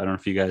with. I don't know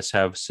if you guys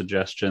have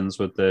suggestions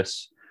with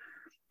this,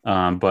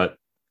 but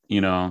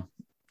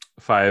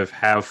 5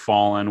 have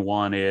fallen,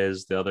 1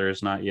 is, the other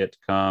is not yet to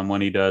come.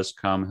 When he does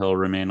come, he'll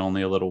remain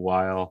only a little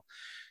while.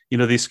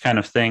 These kind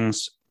of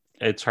things,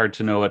 it's hard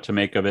to know what to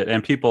make of it.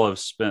 And people have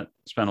spent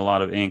a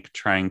lot of ink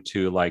trying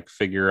to like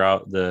figure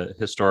out the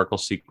historical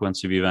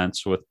sequence of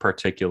events with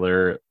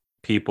particular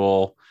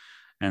people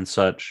and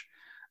such.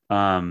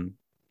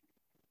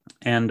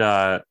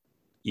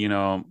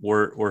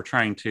 We're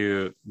trying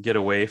to get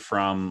away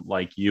from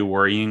like you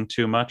worrying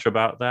too much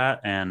about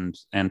that and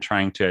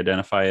trying to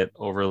identify it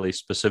overly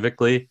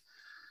specifically.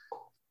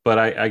 But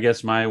I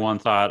guess my one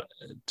thought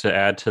to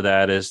add to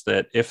that is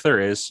that if there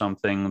is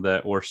something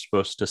that we're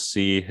supposed to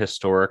see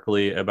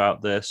historically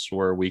about this,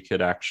 where we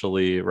could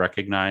actually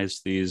recognize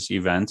these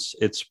events,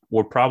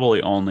 we're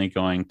probably only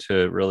going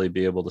to really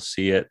be able to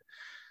see it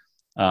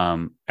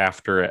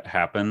after it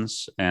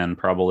happens, and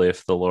probably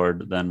if the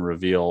Lord then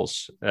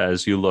reveals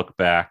as you look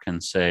back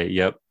and say,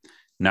 yep,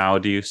 now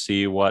do you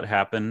see what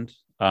happened?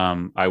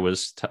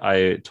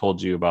 I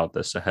told you about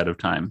this ahead of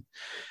time,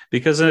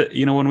 because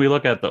when we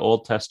look at the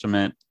Old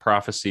Testament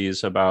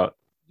prophecies about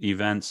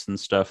events and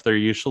stuff, they're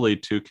usually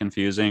too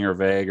confusing or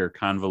vague or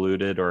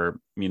convoluted or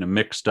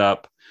mixed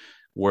up,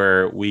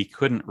 where we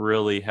couldn't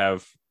really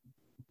have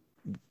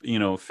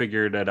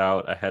figured it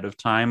out ahead of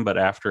time. But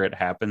after it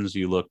happens,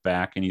 you look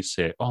back and you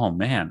say, oh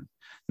man,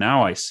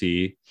 now I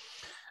see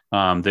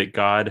that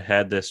God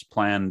had this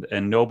planned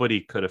and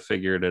nobody could have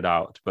figured it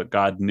out, but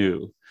God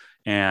knew.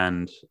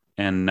 And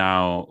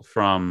now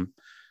from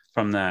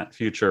that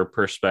future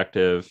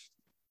perspective,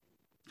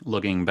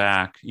 looking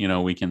back,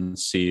 we can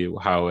see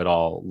how it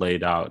all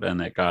laid out, and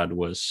that God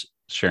was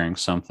sharing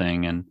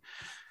something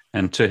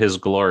and to his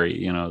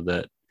glory,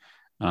 that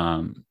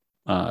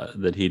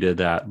he did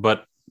that.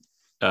 But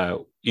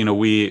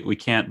we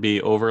can't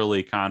be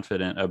overly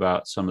confident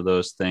about some of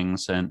those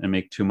things and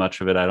make too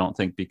much of it, I don't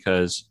think,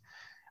 because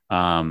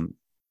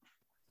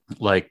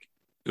like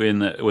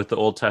with the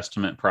Old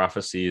Testament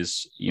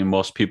prophecies,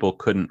 most people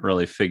couldn't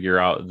really figure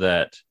out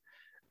that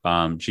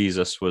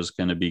Jesus was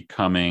going to be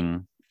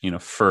coming,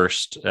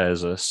 first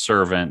as a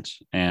servant,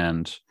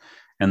 and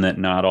that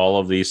not all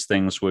of these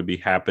things would be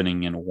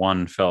happening in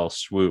one fell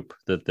swoop,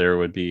 that there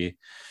would be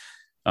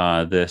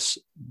this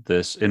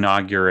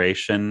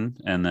inauguration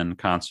and then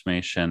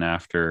consummation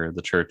after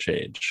the church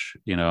age,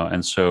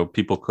 and so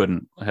people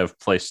couldn't have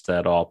placed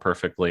that all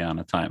perfectly on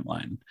a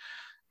timeline.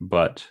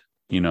 But,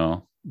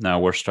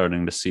 now we're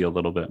starting to see a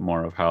little bit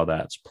more of how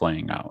that's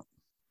playing out.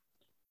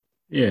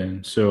 Yeah.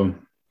 So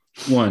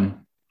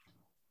one,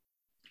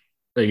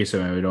 like I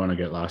said, we don't want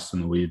to get lost in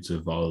the weeds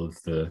of all of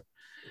the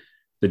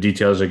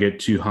details or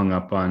get too hung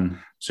up on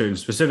certain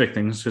specific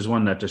things, because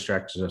one, that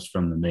distracts us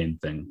from the main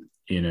thing.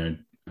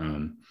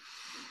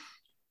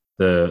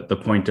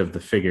 The point of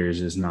the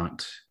figures is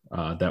not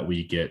that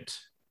we get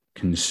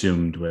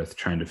consumed with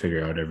trying to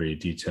figure out every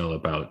detail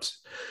about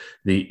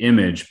the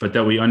image, but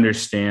that we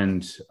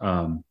understand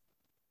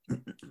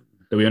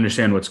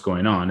what's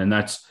going on. And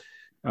that's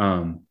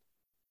what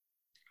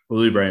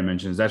Louis Brian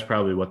mentions. That's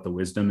probably what the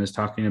wisdom is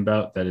talking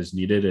about that is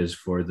needed, is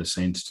for the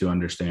saints to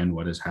understand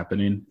what is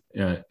happening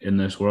in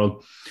this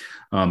world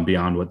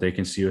beyond what they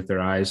can see with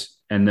their eyes.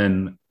 And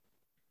then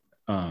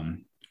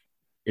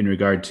in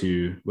regard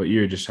to what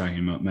you were just talking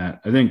about, Matt,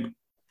 I think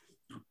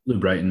Lou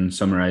Brighton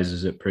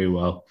summarizes it pretty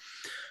well.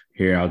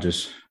 Here, I'll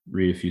just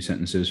read a few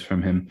sentences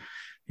from him.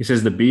 He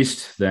says, "The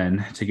beast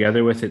then,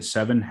 together with its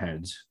 7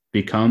 heads,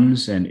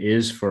 becomes and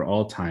is for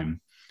all time,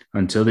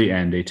 until the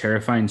end, a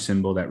terrifying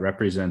symbol that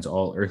represents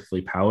all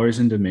earthly powers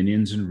and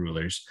dominions and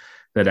rulers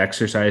that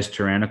exercise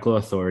tyrannical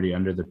authority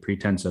under the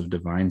pretense of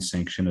divine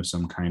sanction of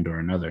some kind or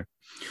another.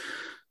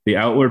 The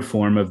outward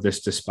form of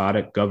this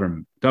despotic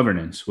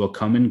governance will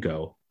come and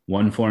go,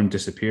 one form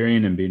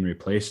disappearing and being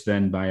replaced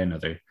then by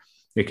another.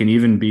 It can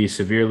even be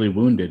severely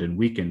wounded and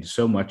weakened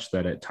so much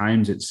that at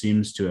times it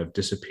seems to have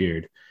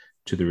disappeared,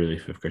 to the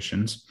relief of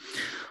Christians.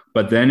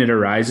 But then it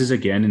arises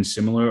again in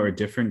similar or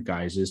different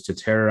guises to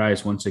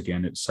terrorize once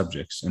again its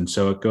subjects. And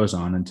so it goes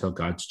on until in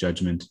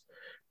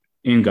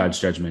God's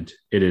judgment,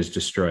 it is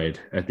destroyed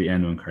at the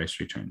end when Christ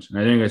returns." And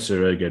I think that's a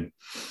really good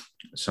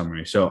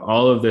summary. So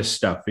all of this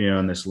stuff,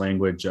 in this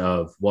language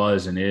of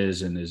was and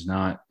is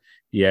not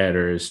yet,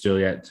 or is still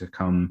yet to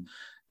come,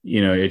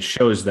 it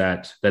shows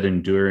that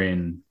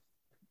enduring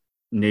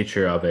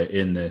nature of it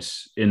in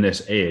this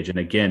age. And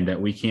again,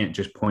 that we can't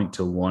just point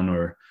to one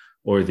or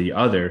the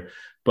other,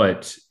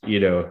 but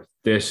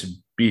this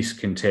beast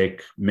can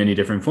take many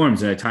different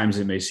forms, and at times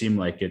it may seem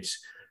like it's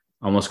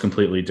almost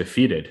completely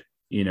defeated,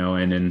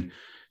 and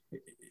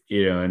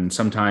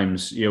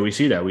sometimes we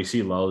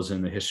see lulls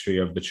in the history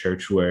of the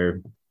church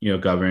where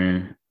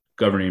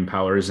governing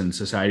powers and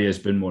society has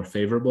been more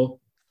favorable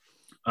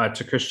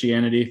to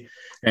Christianity,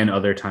 and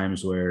other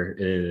times where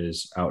it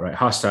is outright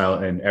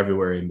hostile, and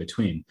everywhere in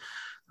between.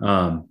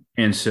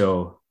 And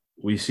so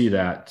we see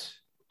that,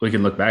 we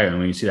can look back and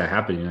we see that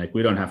happening. Like,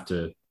 we don't have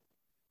to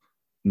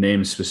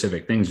name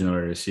specific things in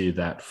order to see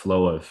that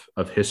flow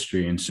of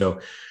history. And so,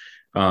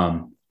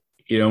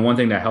 one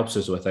thing that helps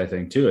us with, I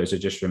think too, is it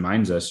just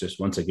reminds us just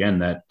once again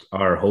that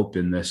our hope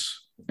in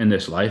this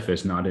life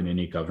is not in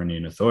any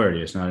governing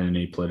authority. It's not in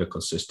any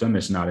political system.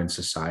 It's not in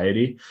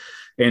society.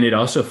 And it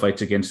also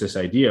fights against this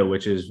idea,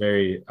 which is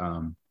very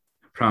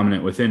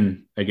prominent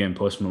within, again,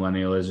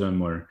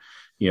 postmillennialism, or,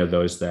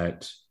 those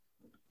that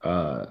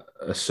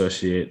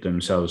associate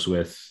themselves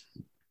with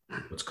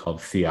what's called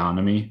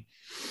theonomy.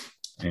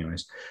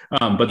 Anyways,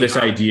 but this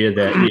idea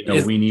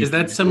that we need, is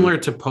that similar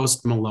to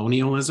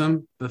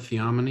post-millennialism, the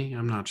theonomy?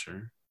 I'm not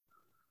sure.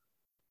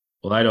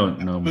 Well, I don't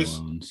know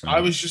Malone. So.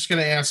 I was just going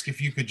to ask if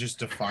you could just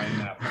define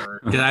that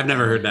word. Because I've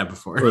never heard that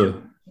before.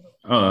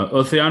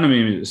 Well,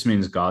 theonomy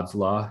means God's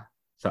law,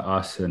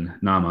 theos and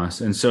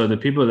namas. And so the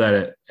people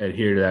that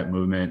adhere to that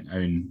movement, I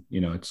mean,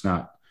 it's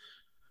not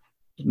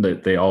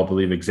that they all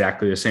believe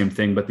exactly the same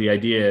thing, but the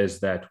idea is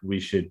that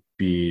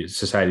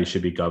society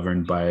should be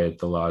governed by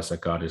the laws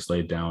that God has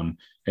laid down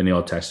in the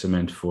Old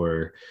Testament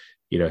for,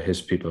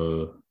 his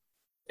people,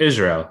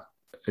 Israel,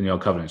 in the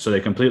Old Covenant. So they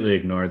completely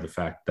ignore the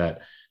fact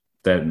that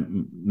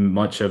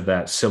much of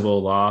that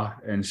civil law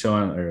and so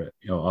on, or,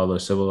 all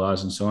those civil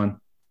laws and so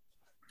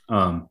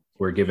on,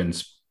 were given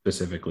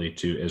specifically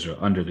to Israel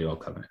under the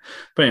Old Covenant.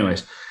 But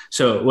anyways,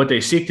 so what they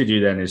seek to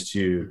do then is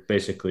to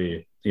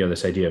basically,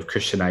 this idea of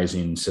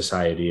Christianizing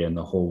society and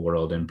the whole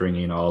world, and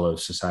bringing all of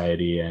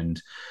society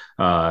and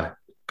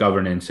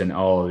governance in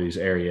all of these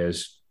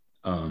areas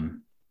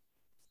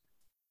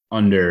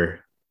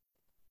under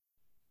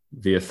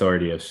the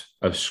authority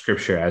of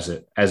Scripture, as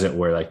it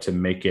were, like to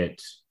make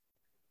it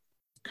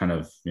kind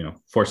of,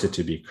 force it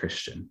to be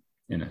Christian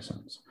in a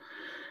sense.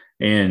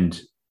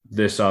 And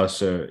this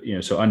also,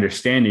 so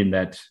understanding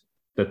that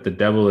the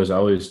devil is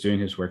always doing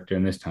his work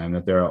during this time,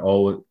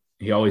 that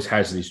he always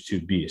has these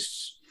 2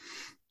 beasts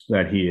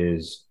that he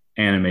is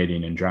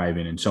animating and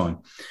driving and so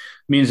on,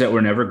 means that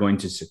we're never going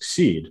to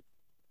succeed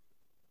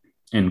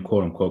in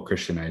quote unquote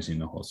Christianizing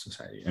the whole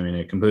society. I mean,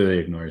 it completely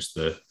ignores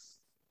the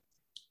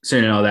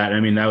saying all that. I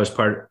mean, there was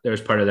part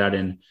of that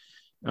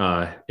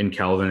in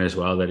Calvin as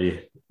well, that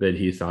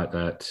he thought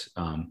that,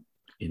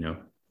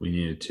 we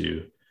needed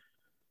to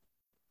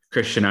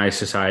Christianize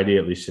society,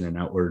 at least in an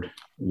outward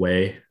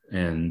way.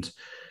 And,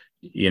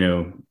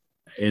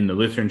 in the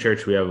Lutheran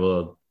Church,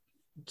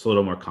 it's a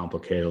little more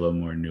complicated, a little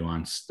more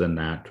nuanced than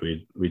that.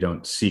 We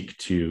don't seek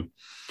to,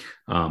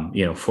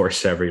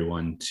 force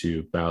everyone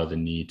to bow the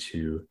knee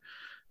to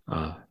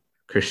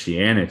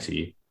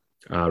Christianity.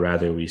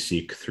 Rather, we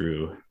seek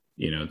through,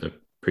 the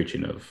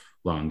preaching of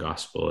law and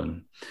gospel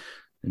and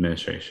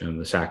administration of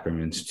the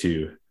sacraments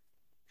to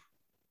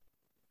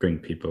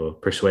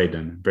persuade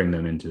them, bring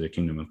them into the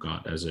kingdom of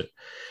God, as it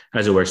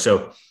were.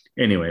 So,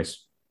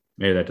 anyways,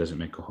 maybe that doesn't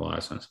make a whole lot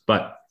of sense,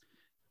 but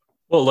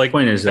the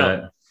point is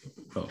that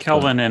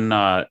Calvin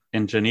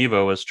in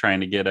Geneva was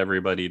trying to get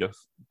everybody to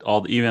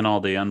all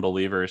the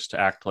unbelievers to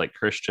act like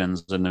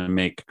Christians and to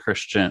make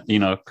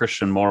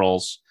Christian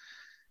morals,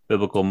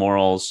 biblical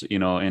morals,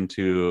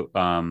 into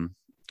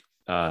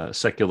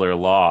secular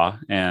law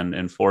and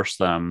enforce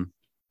them.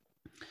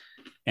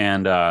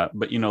 And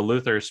but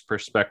Luther's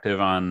perspective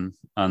on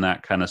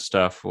that kind of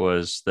stuff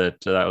was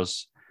that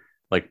was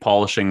like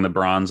polishing the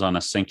bronze on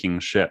a sinking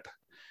ship.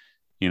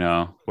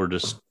 We're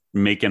just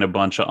making a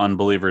bunch of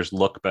unbelievers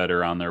look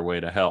better on their way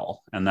to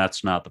hell, and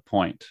that's not the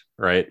point,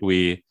 right?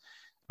 We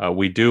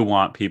do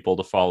want people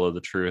to follow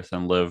the truth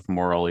and live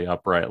morally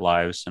upright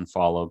lives and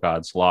follow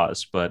God's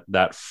laws, but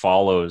that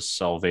follows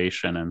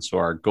salvation. And so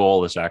our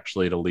goal is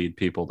actually to lead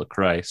people to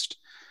Christ,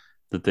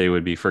 that they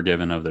would be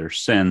forgiven of their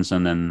sins,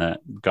 and then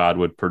that God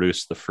would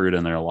produce the fruit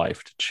in their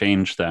life to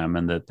change them,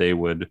 and that they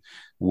would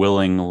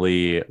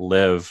willingly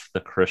live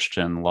the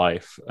Christian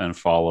life and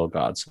follow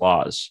God's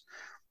laws,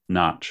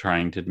 not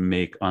trying to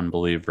make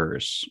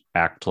unbelievers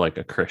act like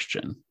a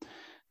Christian.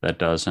 That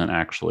doesn't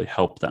actually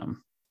help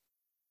them.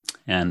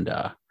 And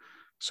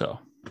so.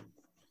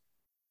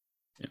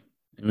 Yeah.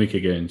 And we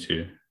could get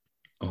into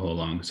a whole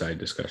long side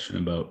discussion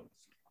about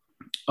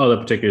all the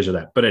particulars of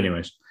that. But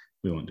anyways,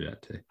 we won't do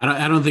that today.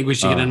 I don't think we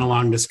should get in a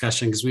long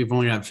discussion, because we've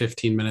only got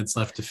 15 minutes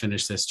left to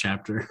finish this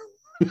chapter.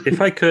 If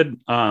I could,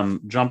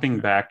 jumping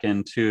back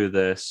into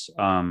this,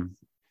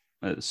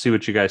 see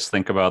what you guys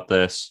think about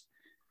this.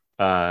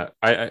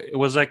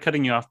 Was I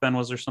cutting you off, Ben?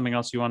 Was there something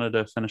else you wanted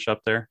to finish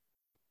up there?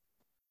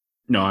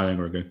 No, I think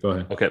we're good. Go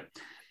ahead. Okay.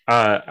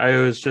 I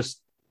was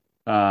just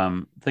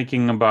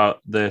thinking about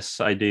this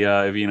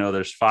idea of,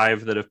 there's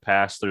 5 that have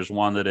passed. There's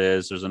one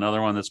there's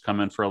another one that's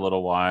coming for a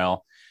little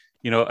while.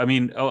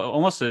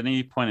 Almost at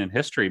any point in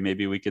history,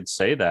 maybe we could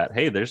say that,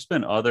 hey, there's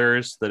been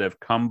others that have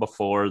come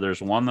before.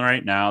 There's one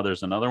right now.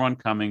 There's another one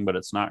coming, but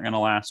it's not going to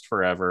last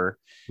forever.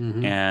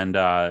 Mm-hmm. And,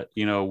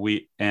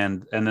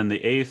 and then the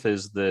 8th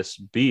is this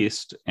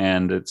beast.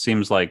 And it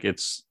seems like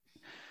it's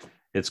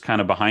kind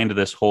of behind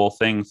this whole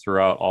thing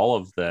throughout all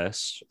of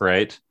this,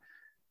 right?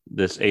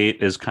 This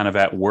 8 is kind of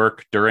at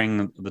work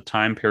during the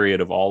time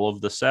period of all of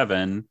the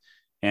 7.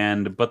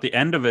 But the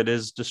end of it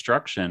is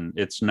destruction.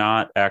 It's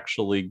not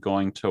actually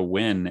going to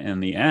win in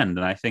the end.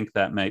 And I think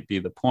that might be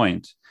the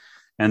point.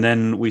 And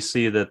then we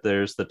see that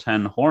there's the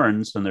 10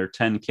 horns, and they're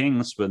 10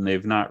 kings, but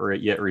they've not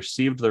yet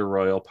received their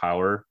royal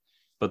power,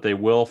 but they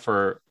will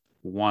for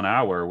 1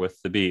 hour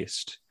with the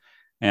beast.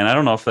 And I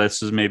don't know if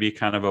this is maybe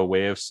kind of a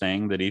way of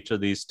saying that each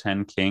of these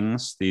 10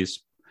 kings,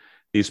 these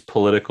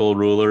political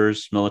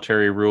rulers,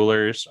 military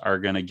rulers, are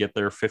going to get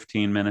their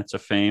 15 minutes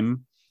of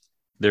fame.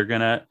 They're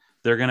going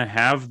to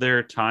have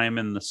their time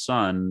in the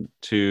sun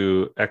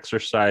to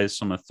exercise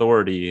some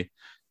authority,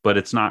 but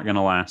it's not going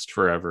to last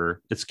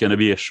forever. It's going to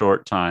be a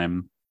short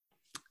time.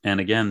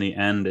 And again, the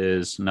end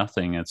is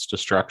nothing. It's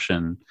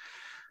destruction.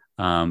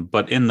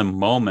 But in the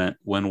moment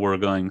when we're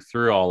going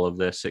through all of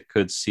this, it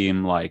could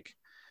seem like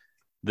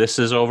this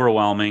is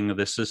overwhelming.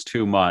 This is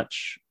too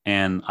much.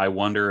 And I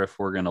wonder if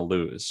we're going to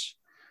lose.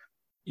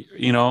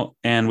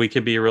 And we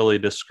could be really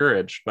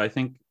discouraged. But I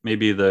think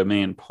maybe the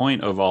main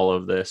point of all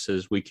of this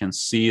is we can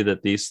see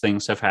that these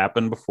things have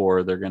happened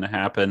before. They're going to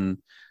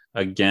happen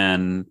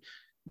again,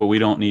 but we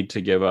don't need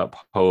to give up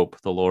hope.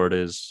 The Lord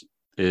is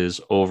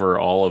over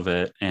all of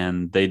it,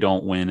 and they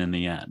don't win in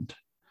the end.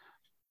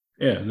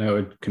 Yeah, and that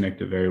would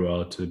connect it very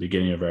well to the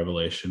beginning of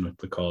Revelation with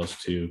the calls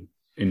to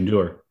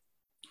endure,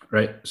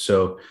 right?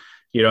 So,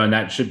 and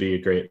that should be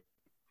a great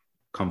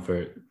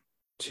comfort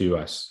to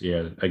us.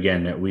 Yeah,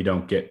 again, that we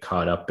don't get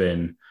caught up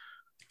in,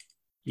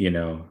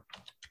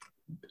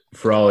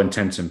 for all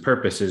intents and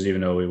purposes,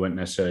 even though we wouldn't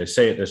necessarily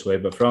say it this way,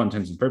 but for all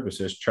intents and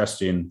purposes,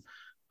 trusting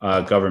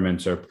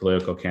governments or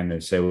political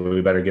candidates, say, well,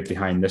 we better get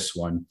behind this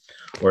one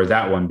or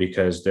that one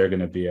because they're going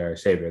to be our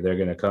savior. They're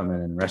going to come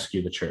in and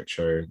rescue the church,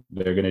 or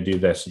they're going to do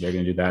this, they're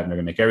going to do that, and they're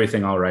going to make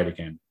everything all right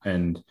again.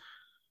 And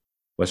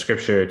what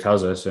Scripture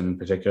tells us, and in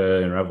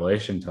particular in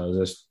Revelation tells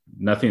us,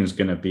 nothing's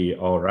going to be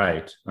all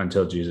right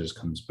until Jesus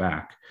comes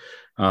back.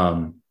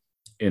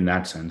 In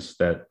that sense,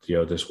 that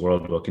this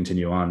world will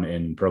continue on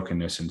in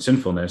brokenness and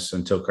sinfulness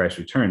until Christ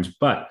returns,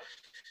 but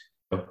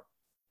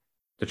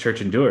the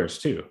church endures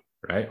too,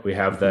 right? We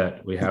have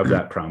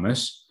that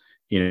promise,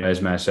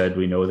 as Matt said,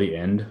 we know the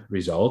end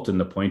result, and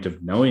the point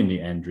of knowing the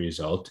end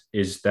result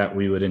is that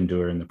we would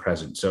endure in the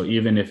present. So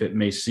even if it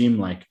may seem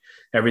like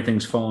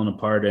everything's fallen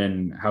apart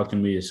and how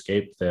can we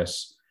escape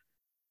this,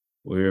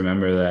 we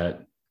remember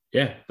that,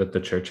 that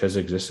the church has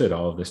existed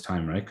all of this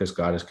time, right? Because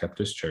God has kept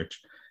his church.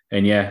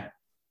 And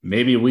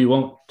maybe we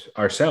won't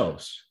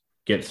ourselves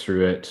get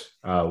through it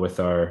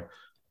with our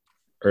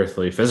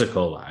earthly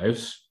physical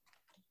lives.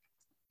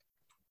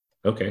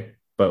 Okay,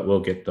 but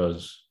we'll get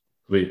those.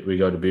 We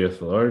go to be with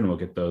the Lord, and we'll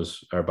get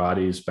our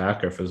bodies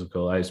back, our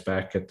physical lives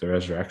back at the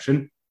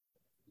resurrection.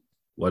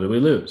 What do we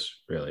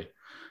lose, really?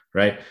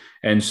 Right?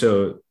 And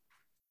so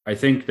I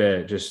think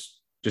that just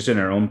in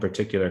our own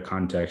particular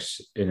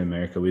context in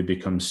America, we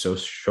become so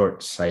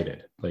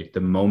short-sighted. Like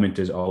the moment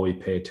is all we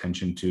pay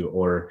attention to,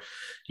 or,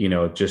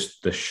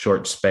 just the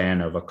short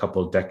span of a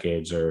couple of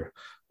decades or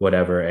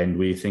whatever. And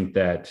we think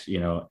that,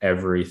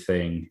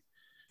 everything,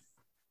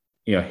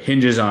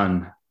 hinges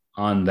on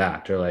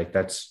that, or like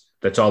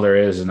that's all there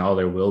is and all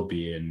there will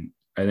be. And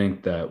I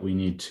think that we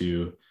need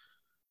to,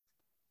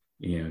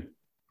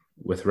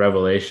 with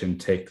Revelation,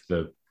 take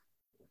the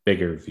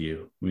bigger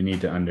view. We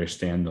need to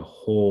understand the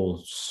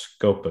whole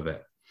scope of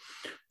it,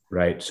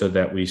 right? So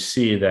that we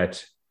see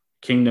that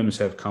kingdoms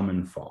have come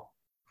and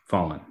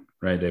fallen,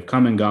 right? They've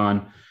come and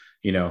gone.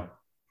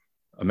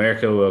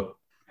 America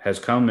has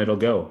come, it'll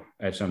go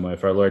at some point.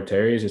 If our Lord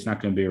tarries, it's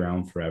not going to be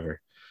around forever.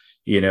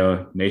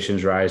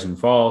 Nations rise and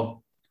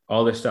fall,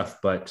 all this stuff.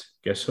 But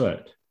guess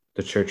what?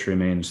 The church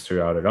remains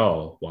throughout it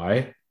all.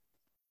 Why?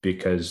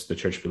 Because the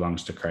church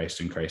belongs to Christ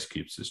and Christ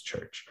keeps his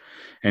church.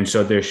 And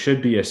so there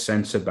should be a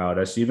sense about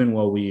us, even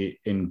while we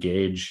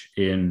engage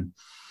in,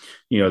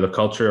 the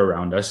culture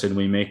around us, and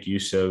we make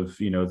use of,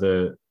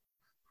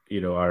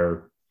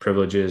 our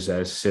privileges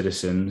as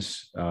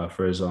citizens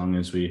for as long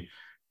as we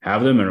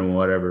have them, and in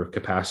whatever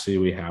capacity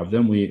we have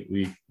them,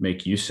 we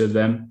make use of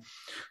them,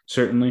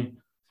 certainly.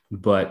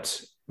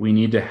 But we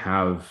need to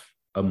have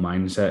a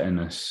mindset and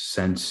a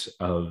sense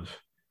of,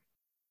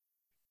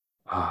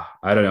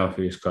 I don't know if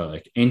we just call it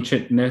like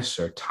ancientness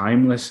or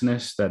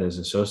timelessness that is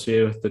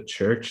associated with the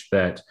church,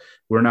 that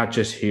we're not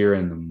just here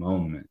in the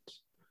moment,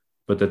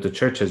 but that the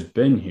church has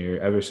been here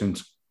ever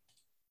since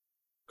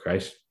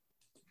Christ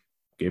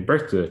gave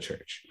birth to the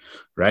church,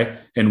 right?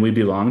 And we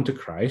belong to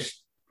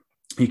Christ.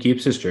 He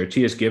keeps his church.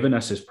 He has given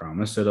us his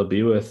promise that he'll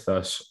be with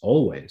us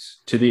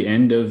always to the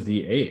end of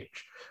the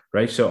age,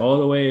 right? So all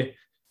the way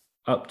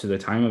up to the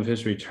time of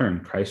his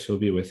return, Christ will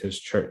be with his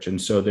church. And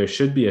so there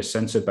should be a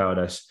sense about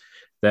us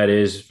that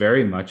is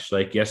very much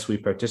like, yes, we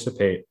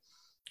participate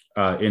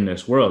in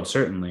this world,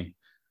 certainly,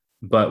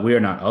 but we are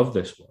not of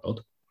this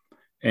world.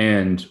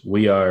 And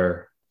we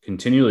are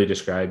continually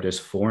described as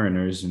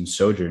foreigners and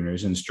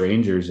sojourners and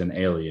strangers and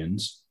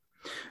aliens,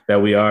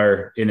 that we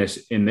are in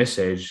this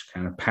age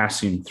kind of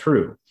passing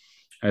through,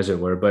 as it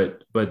were,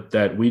 but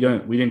that we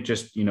didn't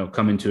just,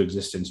 come into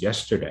existence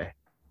yesterday,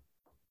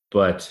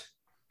 but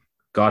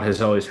God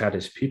has always had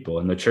his people,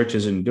 and the church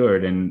has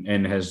endured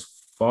and has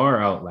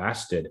far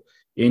outlasted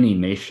any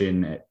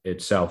nation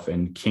itself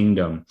and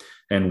kingdom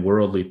and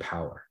worldly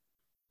power.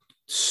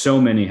 So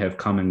many have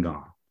come and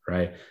gone,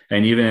 right?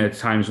 And even at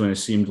times when it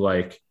seemed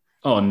like,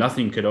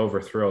 nothing could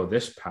overthrow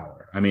this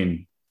power. I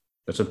mean,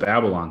 that's what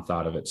Babylon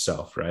thought of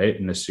itself, right?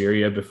 And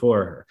Assyria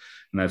before her.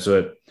 And that's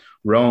what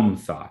Rome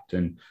thought,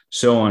 and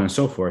so on and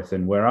so forth.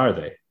 And where are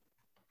they?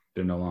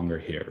 They're no longer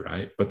here,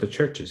 right? But the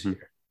church is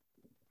here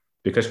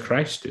because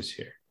Christ is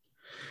here.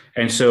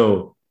 And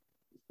so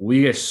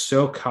we get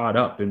so caught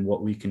up in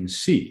what we can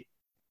see,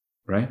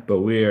 right?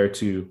 But we are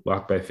to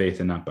walk by faith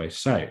and not by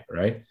sight,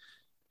 right?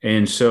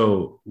 And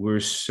so we're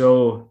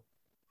so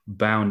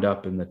bound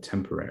up in the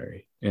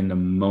temporary, in the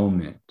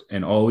moment,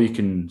 and all we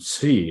can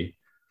see,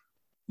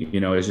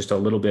 is just a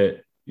little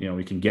bit,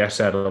 we can guess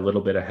at a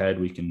little bit ahead.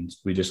 We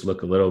just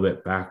look a little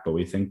bit back, but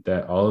we think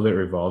that all of it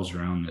revolves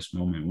around this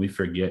moment. We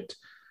forget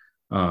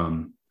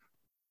the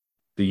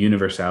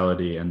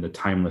universality and the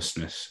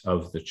timelessness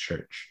of the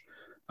church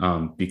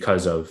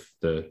because of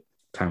the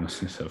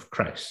timelessness of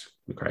Christ.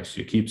 Christ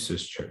who keeps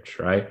his church,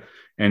 right?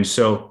 And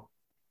so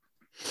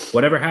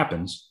whatever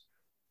happens,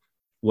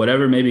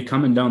 whatever may be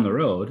coming down the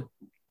road,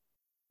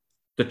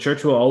 the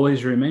church will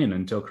always remain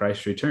until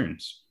Christ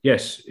returns.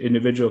 Yes,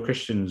 individual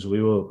Christians,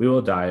 we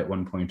will die at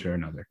one point or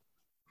another.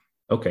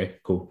 Okay,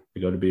 cool.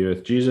 We go to be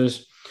with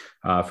Jesus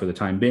for the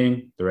time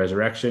being, the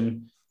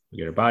resurrection, we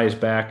get our bodies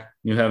back,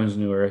 new heavens,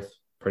 new earth,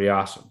 pretty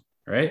awesome,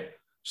 right?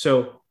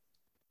 So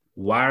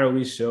why are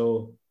we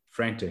so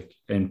frantic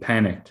and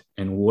panicked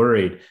and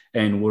worried,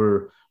 and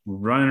we're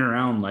running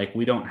around like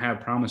we don't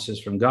have promises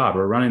from God?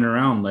 We're running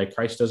around like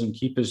Christ doesn't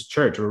keep his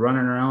church. We're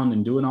running around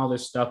and doing all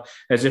this stuff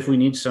as if we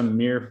need some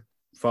mere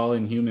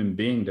fallen human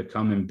being to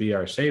come and be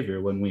our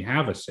savior when we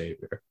have a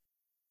savior,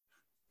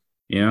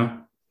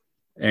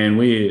 and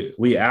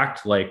we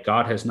act like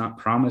God has not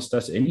promised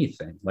us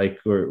anything. Like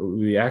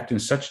we act in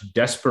such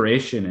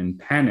desperation and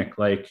panic,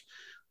 like,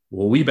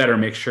 well, we better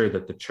make sure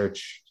that the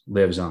church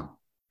lives on.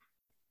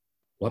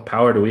 What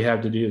power do we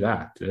have to do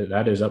that?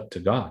 That is up to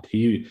God.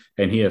 He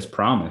has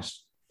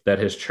promised that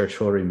his church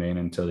will remain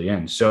until the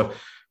end. So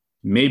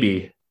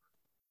maybe,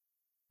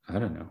 I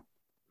don't know,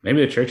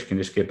 maybe the church can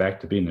just get back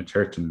to being a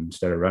church, and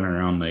instead of running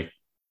around like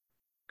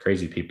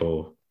crazy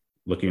people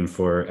looking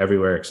for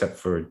everywhere except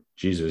for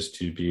Jesus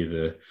to be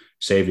the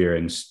savior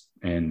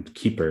and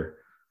keeper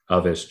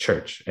of his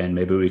church. And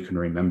maybe we can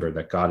remember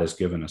that God has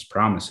given us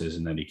promises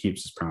and that he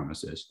keeps his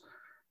promises,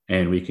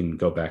 and we can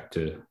go back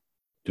to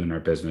doing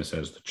our business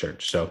as the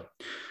church. So,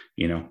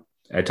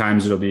 at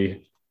times we'll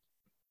be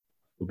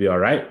all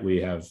right.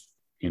 We have,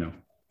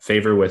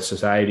 favor with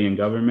society and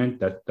government.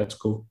 That's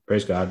cool.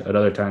 Praise God. At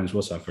other times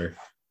we'll suffer.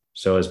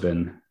 So has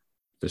been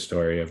the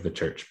story of the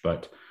church.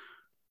 But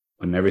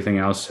when everything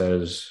else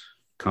has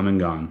come and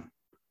gone,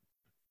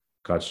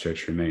 God's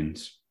church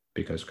remains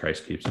because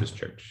Christ keeps his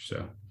church.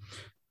 So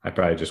I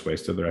probably just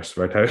wasted the rest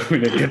of our time. We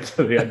didn't get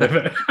to the end of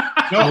it.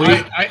 No,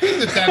 I think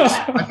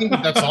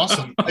that's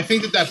awesome. I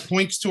think that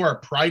points to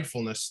our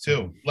pridefulness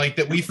too. Like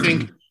that we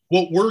think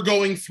what we're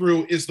going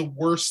through is the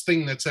worst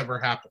thing that's ever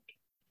happened.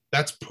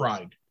 That's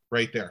pride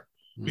right there.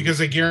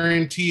 Because I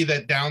guarantee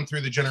that down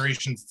through the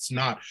generations, it's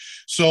not.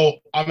 So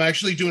I'm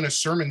actually doing a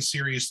sermon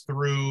series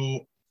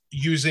through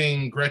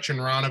using Gretchen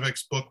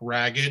Ronovich's book,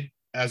 Ragged,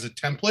 as a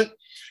template.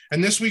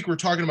 And this week we're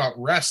talking about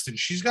rest. And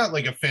she's got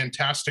like a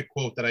fantastic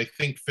quote that I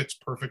think fits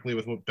perfectly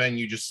with what Ben,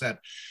 you just said.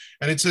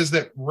 And it says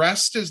that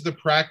rest is the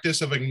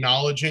practice of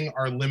acknowledging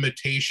our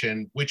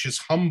limitation, which is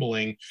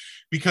humbling,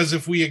 because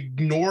if we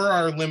ignore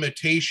our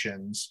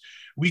limitations,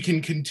 we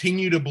can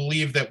continue to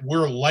believe that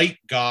we're like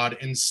God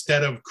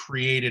instead of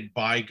created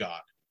by God.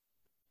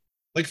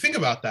 Like, think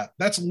about that.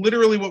 That's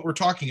literally what we're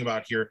talking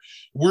about here.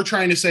 We're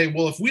trying to say,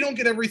 well, if we don't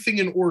get everything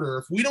in order,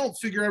 if we don't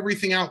figure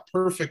everything out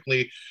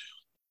perfectly,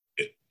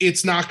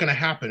 it's not going to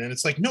happen. And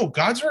it's like, no,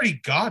 God's already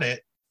got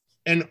it.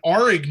 And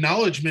our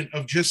acknowledgement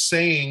of just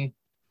saying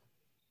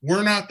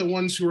we're not the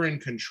ones who are in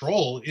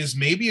control is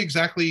maybe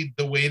exactly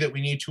the way that we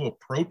need to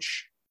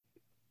approach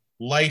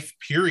life,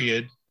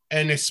 period.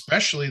 And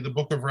especially the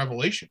book of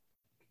Revelation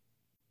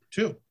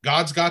too.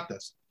 God's got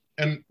this.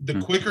 And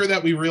the quicker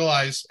that we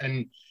realize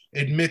and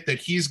admit that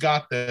he's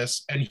got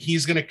this and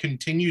he's going to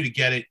continue to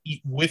get it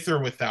with or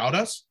without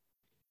us,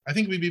 I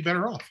think we'd be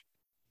better off.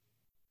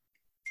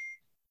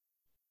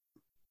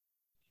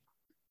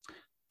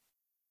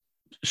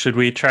 Should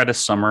we try to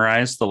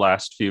summarize the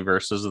last few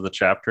verses of the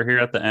chapter here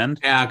at the end?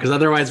 Yeah, because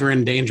otherwise we're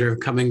in danger of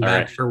coming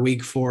back for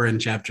week 4 in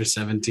chapter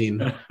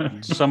 17.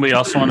 Somebody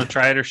else want to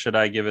try it, or should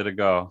I give it a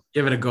go?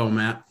 Give it a go,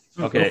 Matt.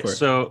 Okay,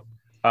 so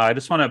I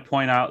just want to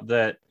point out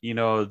that,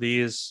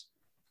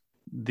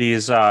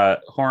 these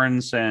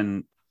horns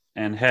and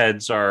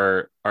heads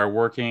are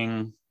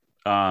working,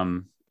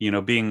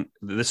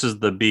 this is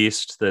the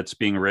beast that's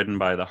being ridden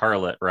by the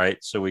harlot, right?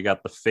 So we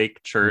got the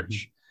fake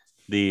church,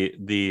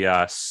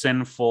 the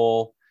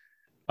sinful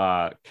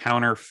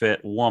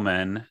counterfeit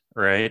woman,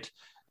 right,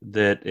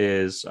 that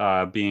is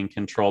being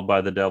controlled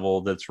by the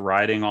devil, that's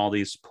riding all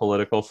these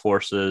political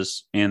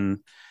forces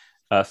in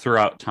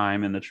throughout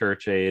time in the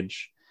church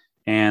age,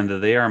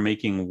 and they are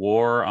making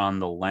war on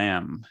the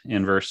Lamb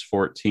in verse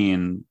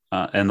 14,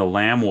 and the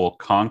Lamb will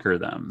conquer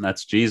them.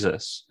 That's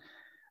Jesus,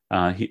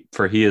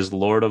 for he is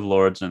Lord of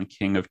Lords and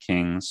King of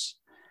Kings.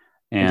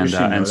 And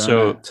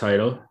so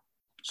title.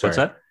 Sorry. What's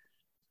that?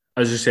 I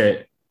was just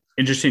saying,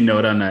 interesting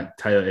note on that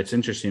title. It's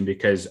interesting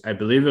because I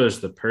believe it was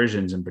the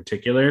Persians in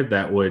particular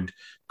that would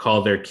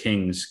call their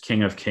kings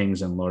King of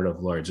Kings and Lord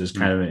of Lords. Is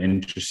kind of an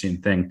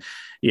interesting thing,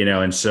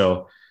 and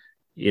so,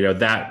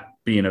 that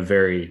being a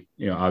very,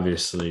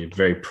 obviously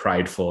very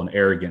prideful and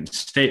arrogant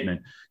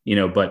statement,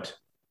 but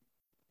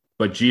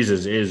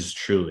Jesus is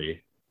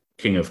truly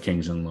King of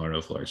Kings and Lord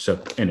of Lords. So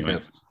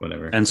anyway,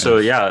 whatever. And so,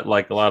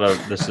 like a lot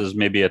of this is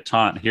maybe a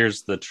taunt.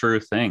 Here's the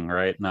true thing,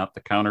 right? Not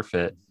the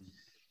counterfeit.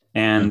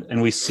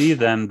 And we see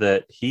then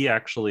that he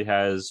actually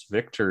has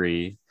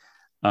victory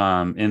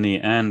in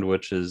the end,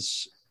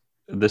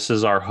 this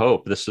is our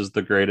hope. This is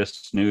the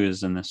greatest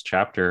news in this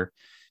chapter.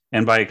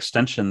 And by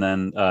extension,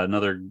 then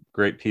another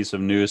great piece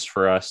of news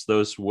for us,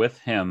 those with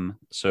him,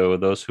 so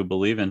those who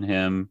believe in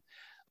him,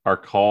 are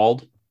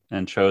called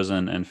and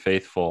chosen and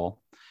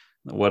faithful.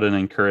 What an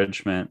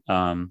encouragement,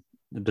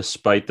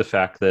 despite the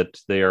fact that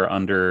they are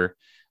under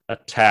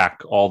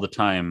attack all the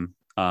time.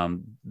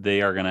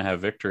 They are going to have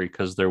victory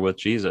because they're with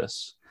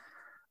Jesus.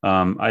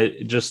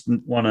 I just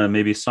want to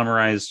maybe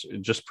summarize,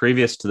 just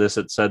previous to this,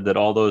 it said that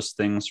all those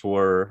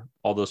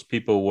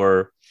people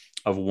were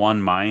of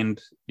one mind,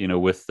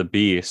 with the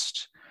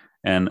beast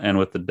and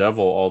with the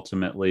devil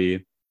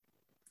ultimately.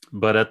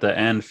 But at the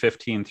end,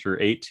 15 through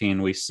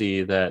 18, we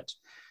see that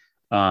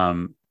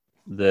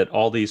that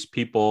all these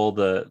people,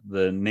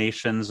 the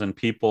nations and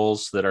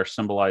peoples that are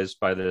symbolized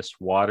by this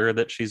water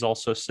that she's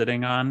also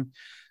sitting on,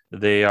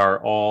 they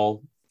are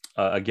all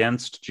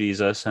against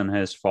Jesus and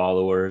his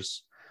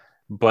followers.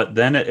 But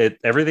then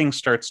everything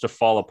starts to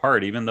fall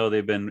apart. Even though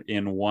they've been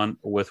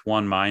with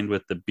one mind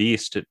with the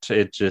beast,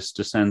 it just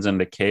descends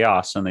into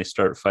chaos, and they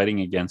start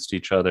fighting against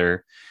each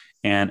other,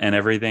 and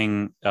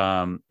everything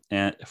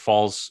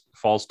falls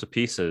to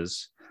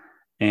pieces,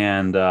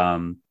 and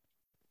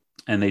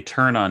they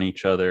turn on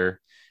each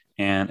other,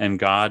 and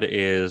God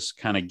is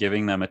kind of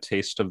giving them a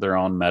taste of their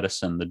own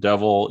medicine. The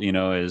devil,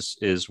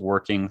 is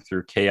working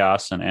through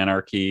chaos and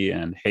anarchy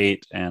and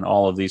hate and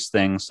all of these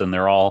things, and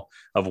they're all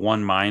of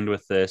one mind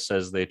with this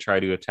as they try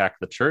to attack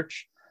the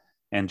church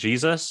and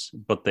Jesus,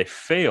 but they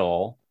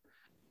fail,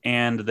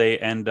 and they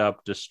end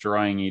up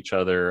destroying each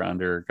other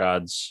under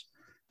God's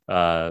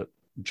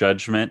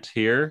judgment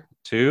here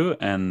too.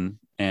 And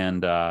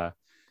I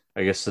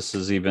guess this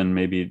is even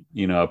maybe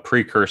a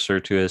precursor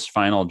to his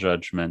final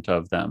judgment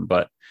of them,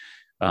 but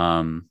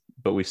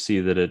we see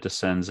that it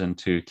descends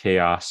into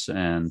chaos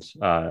and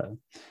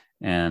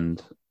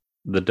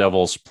the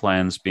devil's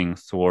plans being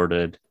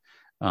thwarted,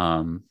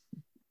 and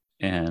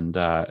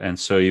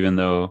so even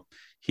though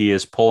he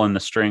is pulling the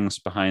strings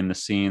behind the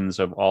scenes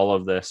of all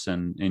of this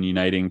and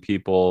uniting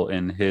people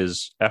in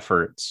his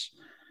efforts,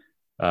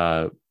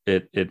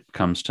 it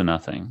comes to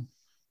nothing.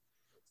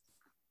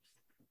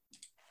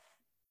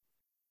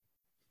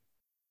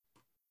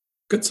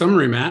 Good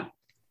summary, Matt.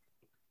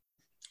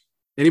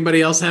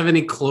 Anybody else have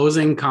any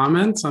closing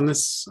comments on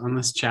this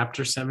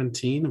chapter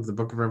 17 of the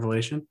book of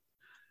Revelation?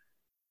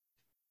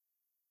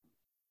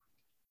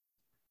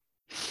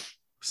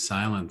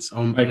 Silence.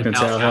 Oh, Mike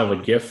Natal have a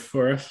gift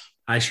for us?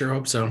 I sure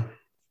hope so.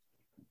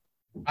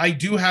 I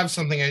do have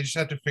something. I just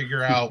have to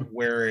figure out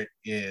where it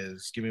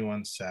is. Give me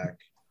one sec.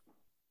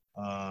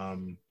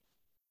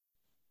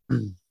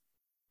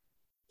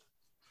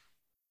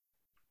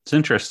 It's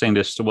interesting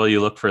just while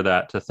you look for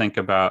that to think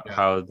about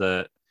how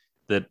that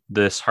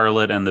this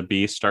harlot and the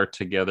beast are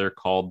together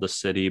called the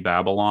city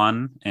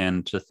Babylon,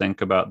 and to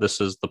think about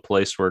this is the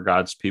place where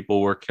God's people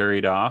were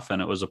carried off,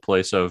 and it was a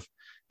place of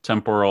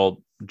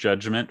temporal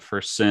judgment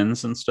for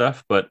sins and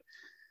stuff, but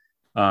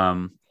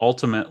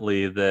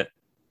ultimately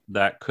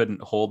that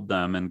couldn't hold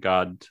them, and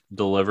God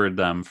delivered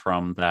them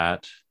from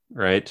that,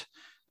 right?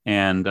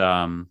 And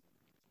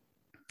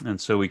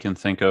so we can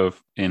think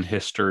of in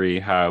history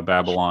how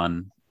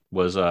Babylon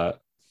was a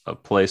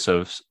place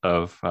of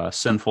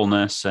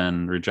sinfulness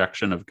and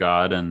rejection of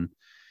God, and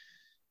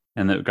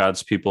that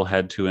God's people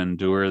had to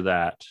endure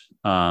that,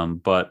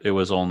 but it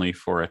was only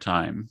for a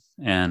time,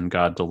 and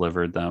God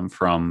delivered them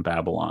from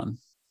Babylon.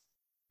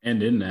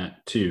 And in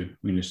that too,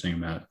 we just think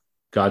about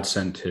God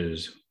sent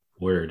his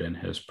word and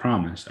his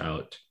promise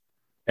out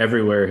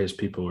everywhere his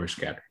people were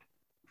scattered,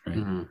 right?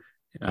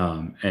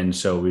 Mm-hmm. And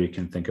so we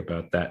can think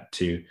about that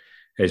too,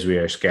 as we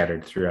are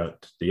scattered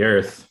throughout the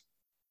earth.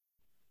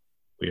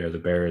 We are the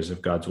bearers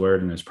of God's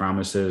word and his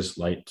promises,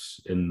 light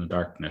in the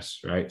darkness,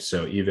 right?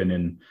 So even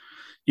in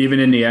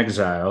the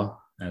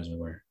exile, as it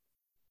were,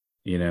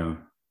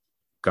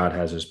 God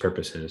has his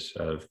purposes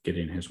of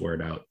getting his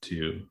word out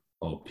to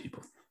all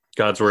people.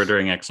 God's word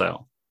during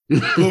exile.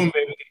 Boom,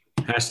 baby.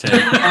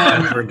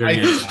 Hashtag word during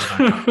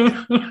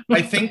exile.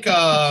 I think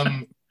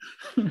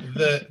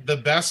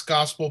the best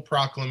gospel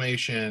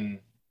proclamation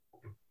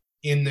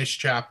in this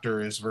chapter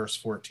is verse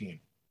 14.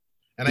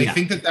 And I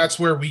think that's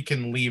where we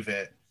can leave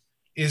it,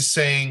 is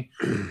saying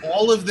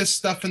all of this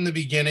stuff in the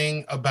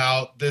beginning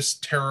about this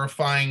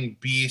terrifying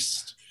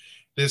beast,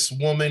 this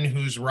woman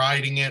who's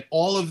riding it,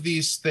 all of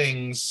these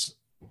things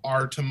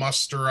are to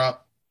muster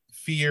up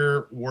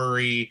fear,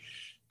 worry,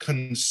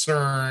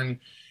 concern,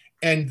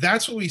 and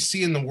that's what we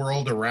see in the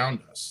world around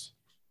us.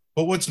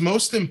 But what's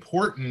most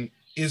important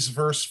is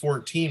verse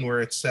 14, where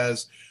it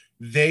says,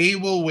 they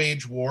will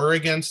wage war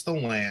against the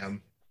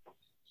Lamb,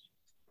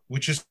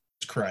 which is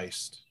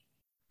Christ,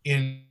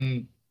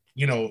 in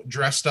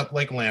dressed up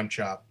like lamb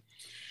chop,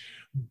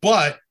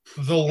 but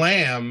the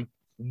Lamb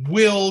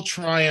will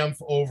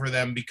triumph over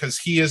them because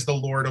he is the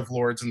Lord of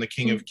Lords and the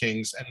King of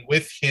Kings, and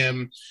with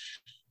him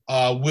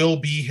will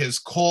be his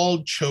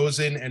called,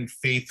 chosen, and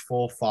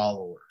faithful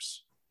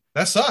followers.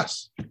 That's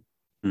us.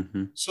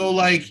 Mm-hmm. So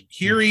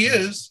here he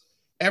is,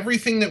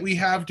 everything that we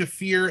have to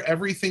fear,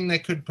 everything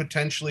that could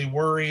potentially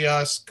worry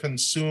us,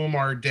 consume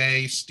our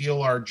day,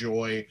 steal our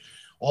joy,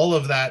 all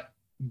of that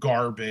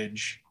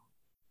garbage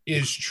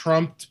is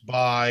trumped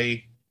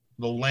by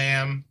the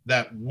Lamb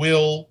that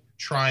will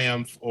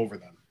triumph over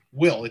them.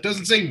 Will. It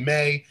doesn't say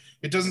may.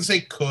 It doesn't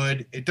say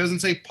could. It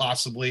doesn't say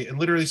possibly. It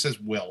literally says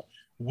will.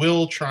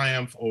 Will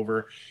triumph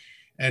over.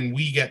 And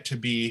we get to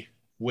be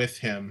with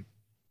him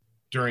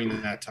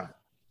during that time.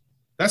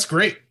 That's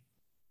great.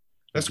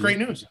 That's great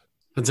news.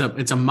 It's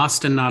a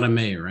must and not a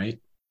may, right?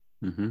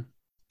 Mm-hmm.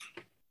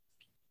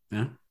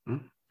 Yeah.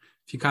 Well,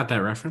 if you caught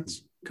that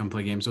reference, come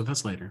play games with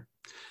us later.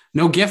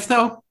 No gift,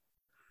 though?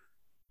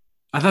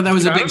 I thought that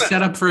was a big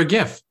setup for a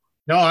GIF.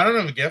 No, I don't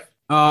have a GIF.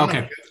 Oh,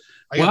 okay.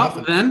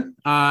 Well, then,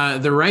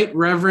 the Right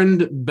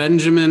Reverend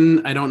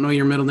Benjamin, I don't know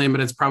your middle name,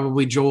 but it's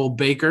probably Joel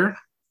Baker.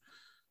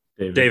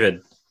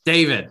 David.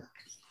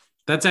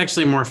 That's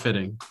actually more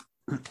fitting.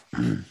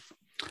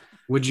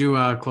 Would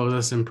you close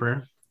us in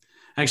prayer?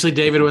 Actually,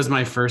 David was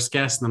my first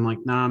guest, and I'm like,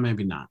 nah,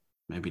 maybe not.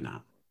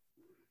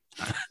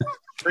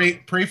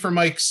 Pray for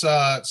Mike's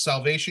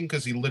salvation,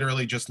 because he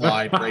literally just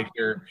lied right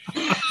here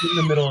in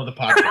the middle of the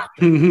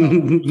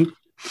podcast.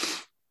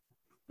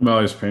 I'm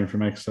always praying for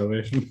Mike's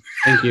salvation.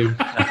 Thank you.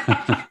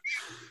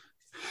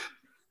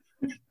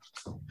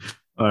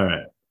 All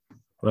right,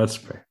 let's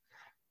pray.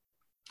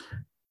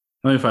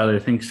 Heavenly Father,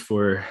 thanks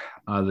for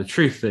the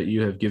truth that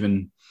you have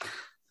given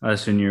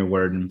us in your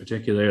word, and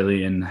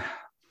particularly in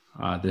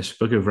this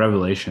book of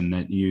Revelation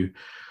that you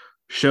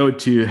showed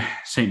to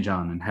St.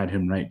 John and had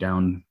him write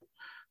down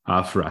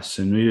for us.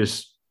 And we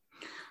just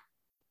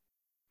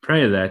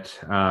pray that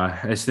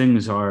as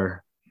things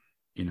are,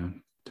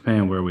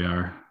 depending on where we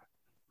are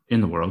in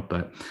the world,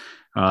 but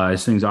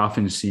as things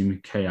often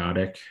seem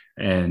chaotic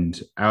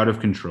and out of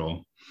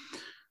control,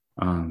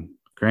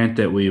 grant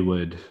that we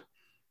would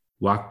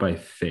walk by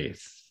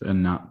faith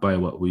and not by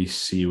what we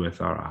see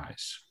with our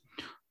eyes.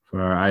 For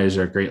our eyes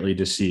are greatly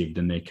deceived,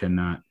 and they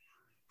cannot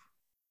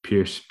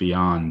pierce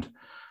beyond,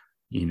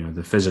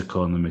 the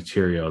physical and the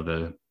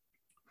material,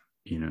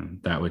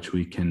 that which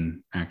we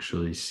can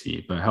actually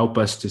see. But help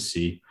us to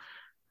see,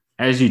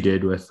 as you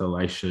did with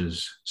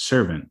Elisha's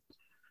servant,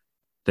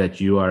 that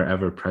you are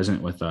ever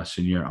present with us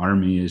and your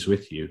army is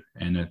with you,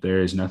 and that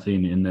there is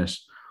nothing in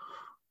this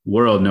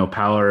world, no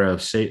power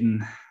of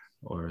Satan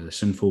or the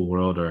sinful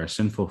world or our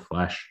sinful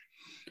flesh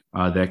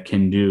that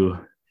can do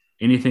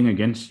anything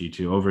against you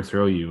to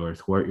overthrow you or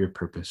thwart your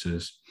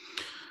purposes,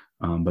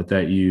 but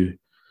that you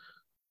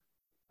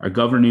are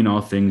governing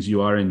all things.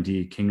 You are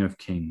indeed King of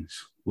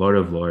Kings, Lord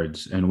of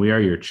Lords, and we are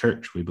your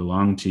church. We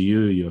belong to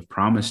you. You have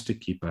promised to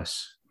keep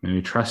us. May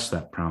we trust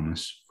that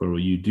promise, for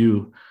you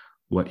do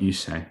what you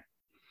say.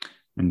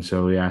 And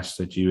so we ask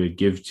that you would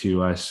give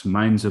to us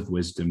minds of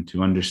wisdom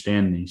to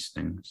understand these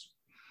things,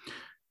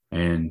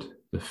 and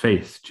the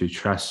faith to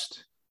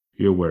trust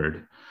your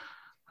word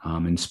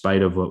in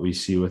spite of what we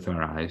see with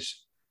our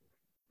eyes.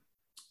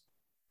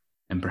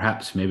 And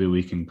perhaps maybe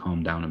we can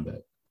calm down a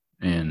bit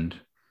and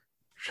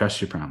trust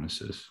your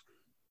promises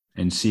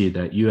and see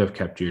that you have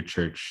kept your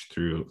church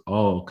through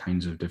all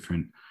kinds of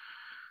different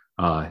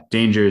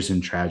dangers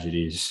and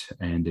tragedies.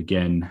 And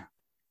again,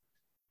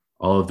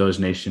 all of those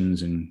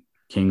nations and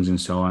kings and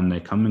so on,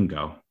 they come and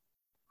go,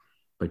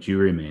 but you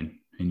remain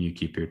and you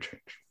keep your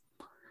church.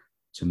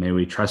 So may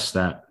we trust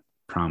that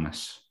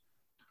promise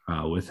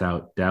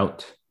without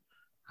doubt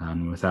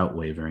and without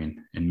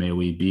wavering. And may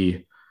we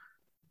be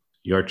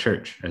your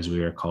church as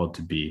we are called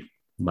to be,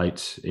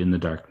 lights in the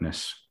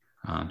darkness,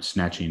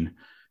 snatching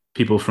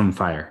people from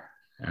fire,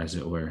 as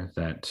it were,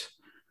 that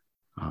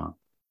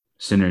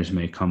sinners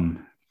may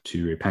come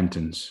to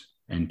repentance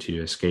and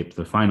to escape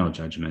the final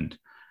judgment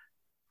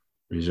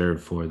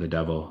reserved for the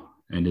devil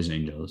and his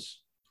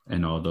angels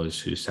and all those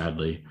who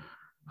sadly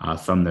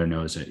thumb their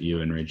nose at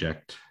you and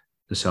reject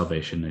the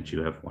salvation that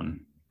you have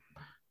won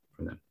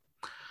for them.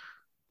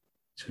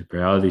 So we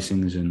pray all of these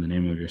things in the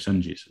name of your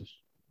Son, Jesus.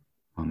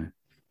 Amen.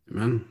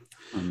 Amen.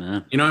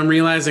 Amen. I'm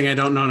realizing I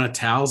don't know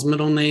Natal's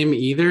middle name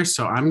either,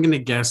 so I'm going to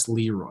guess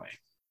Leroy.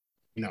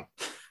 No.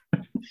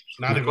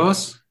 Not even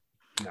close.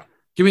 No.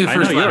 Give me the I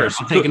first know letter. yours.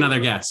 I'll take another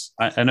guess.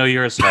 I know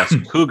yours has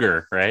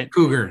Cougar, right?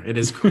 Cougar. It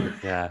is Cougar.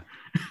 Yeah.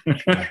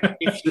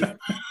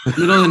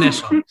 Middle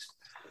initial.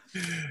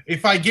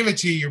 If I give it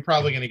to you, you're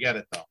probably going to get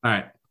it, though. All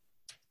right.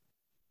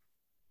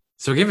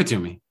 So give it to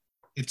me.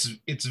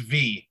 It's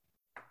V.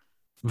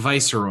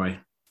 Viceroy.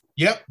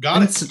 Yep,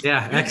 got it.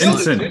 Yeah,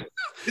 excellent. Vincent.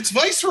 It's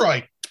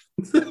Viceroy.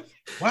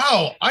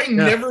 Wow, I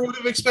never would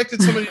have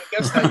expected somebody to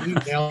guess that. You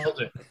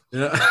nailed it.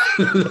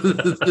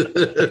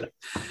 Yeah.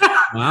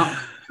 Well,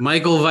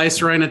 Michael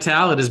Viceroy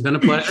Natal, it has been a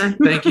pleasure.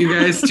 Thank you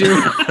guys too.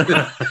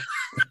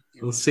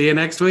 We'll see you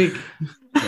next week.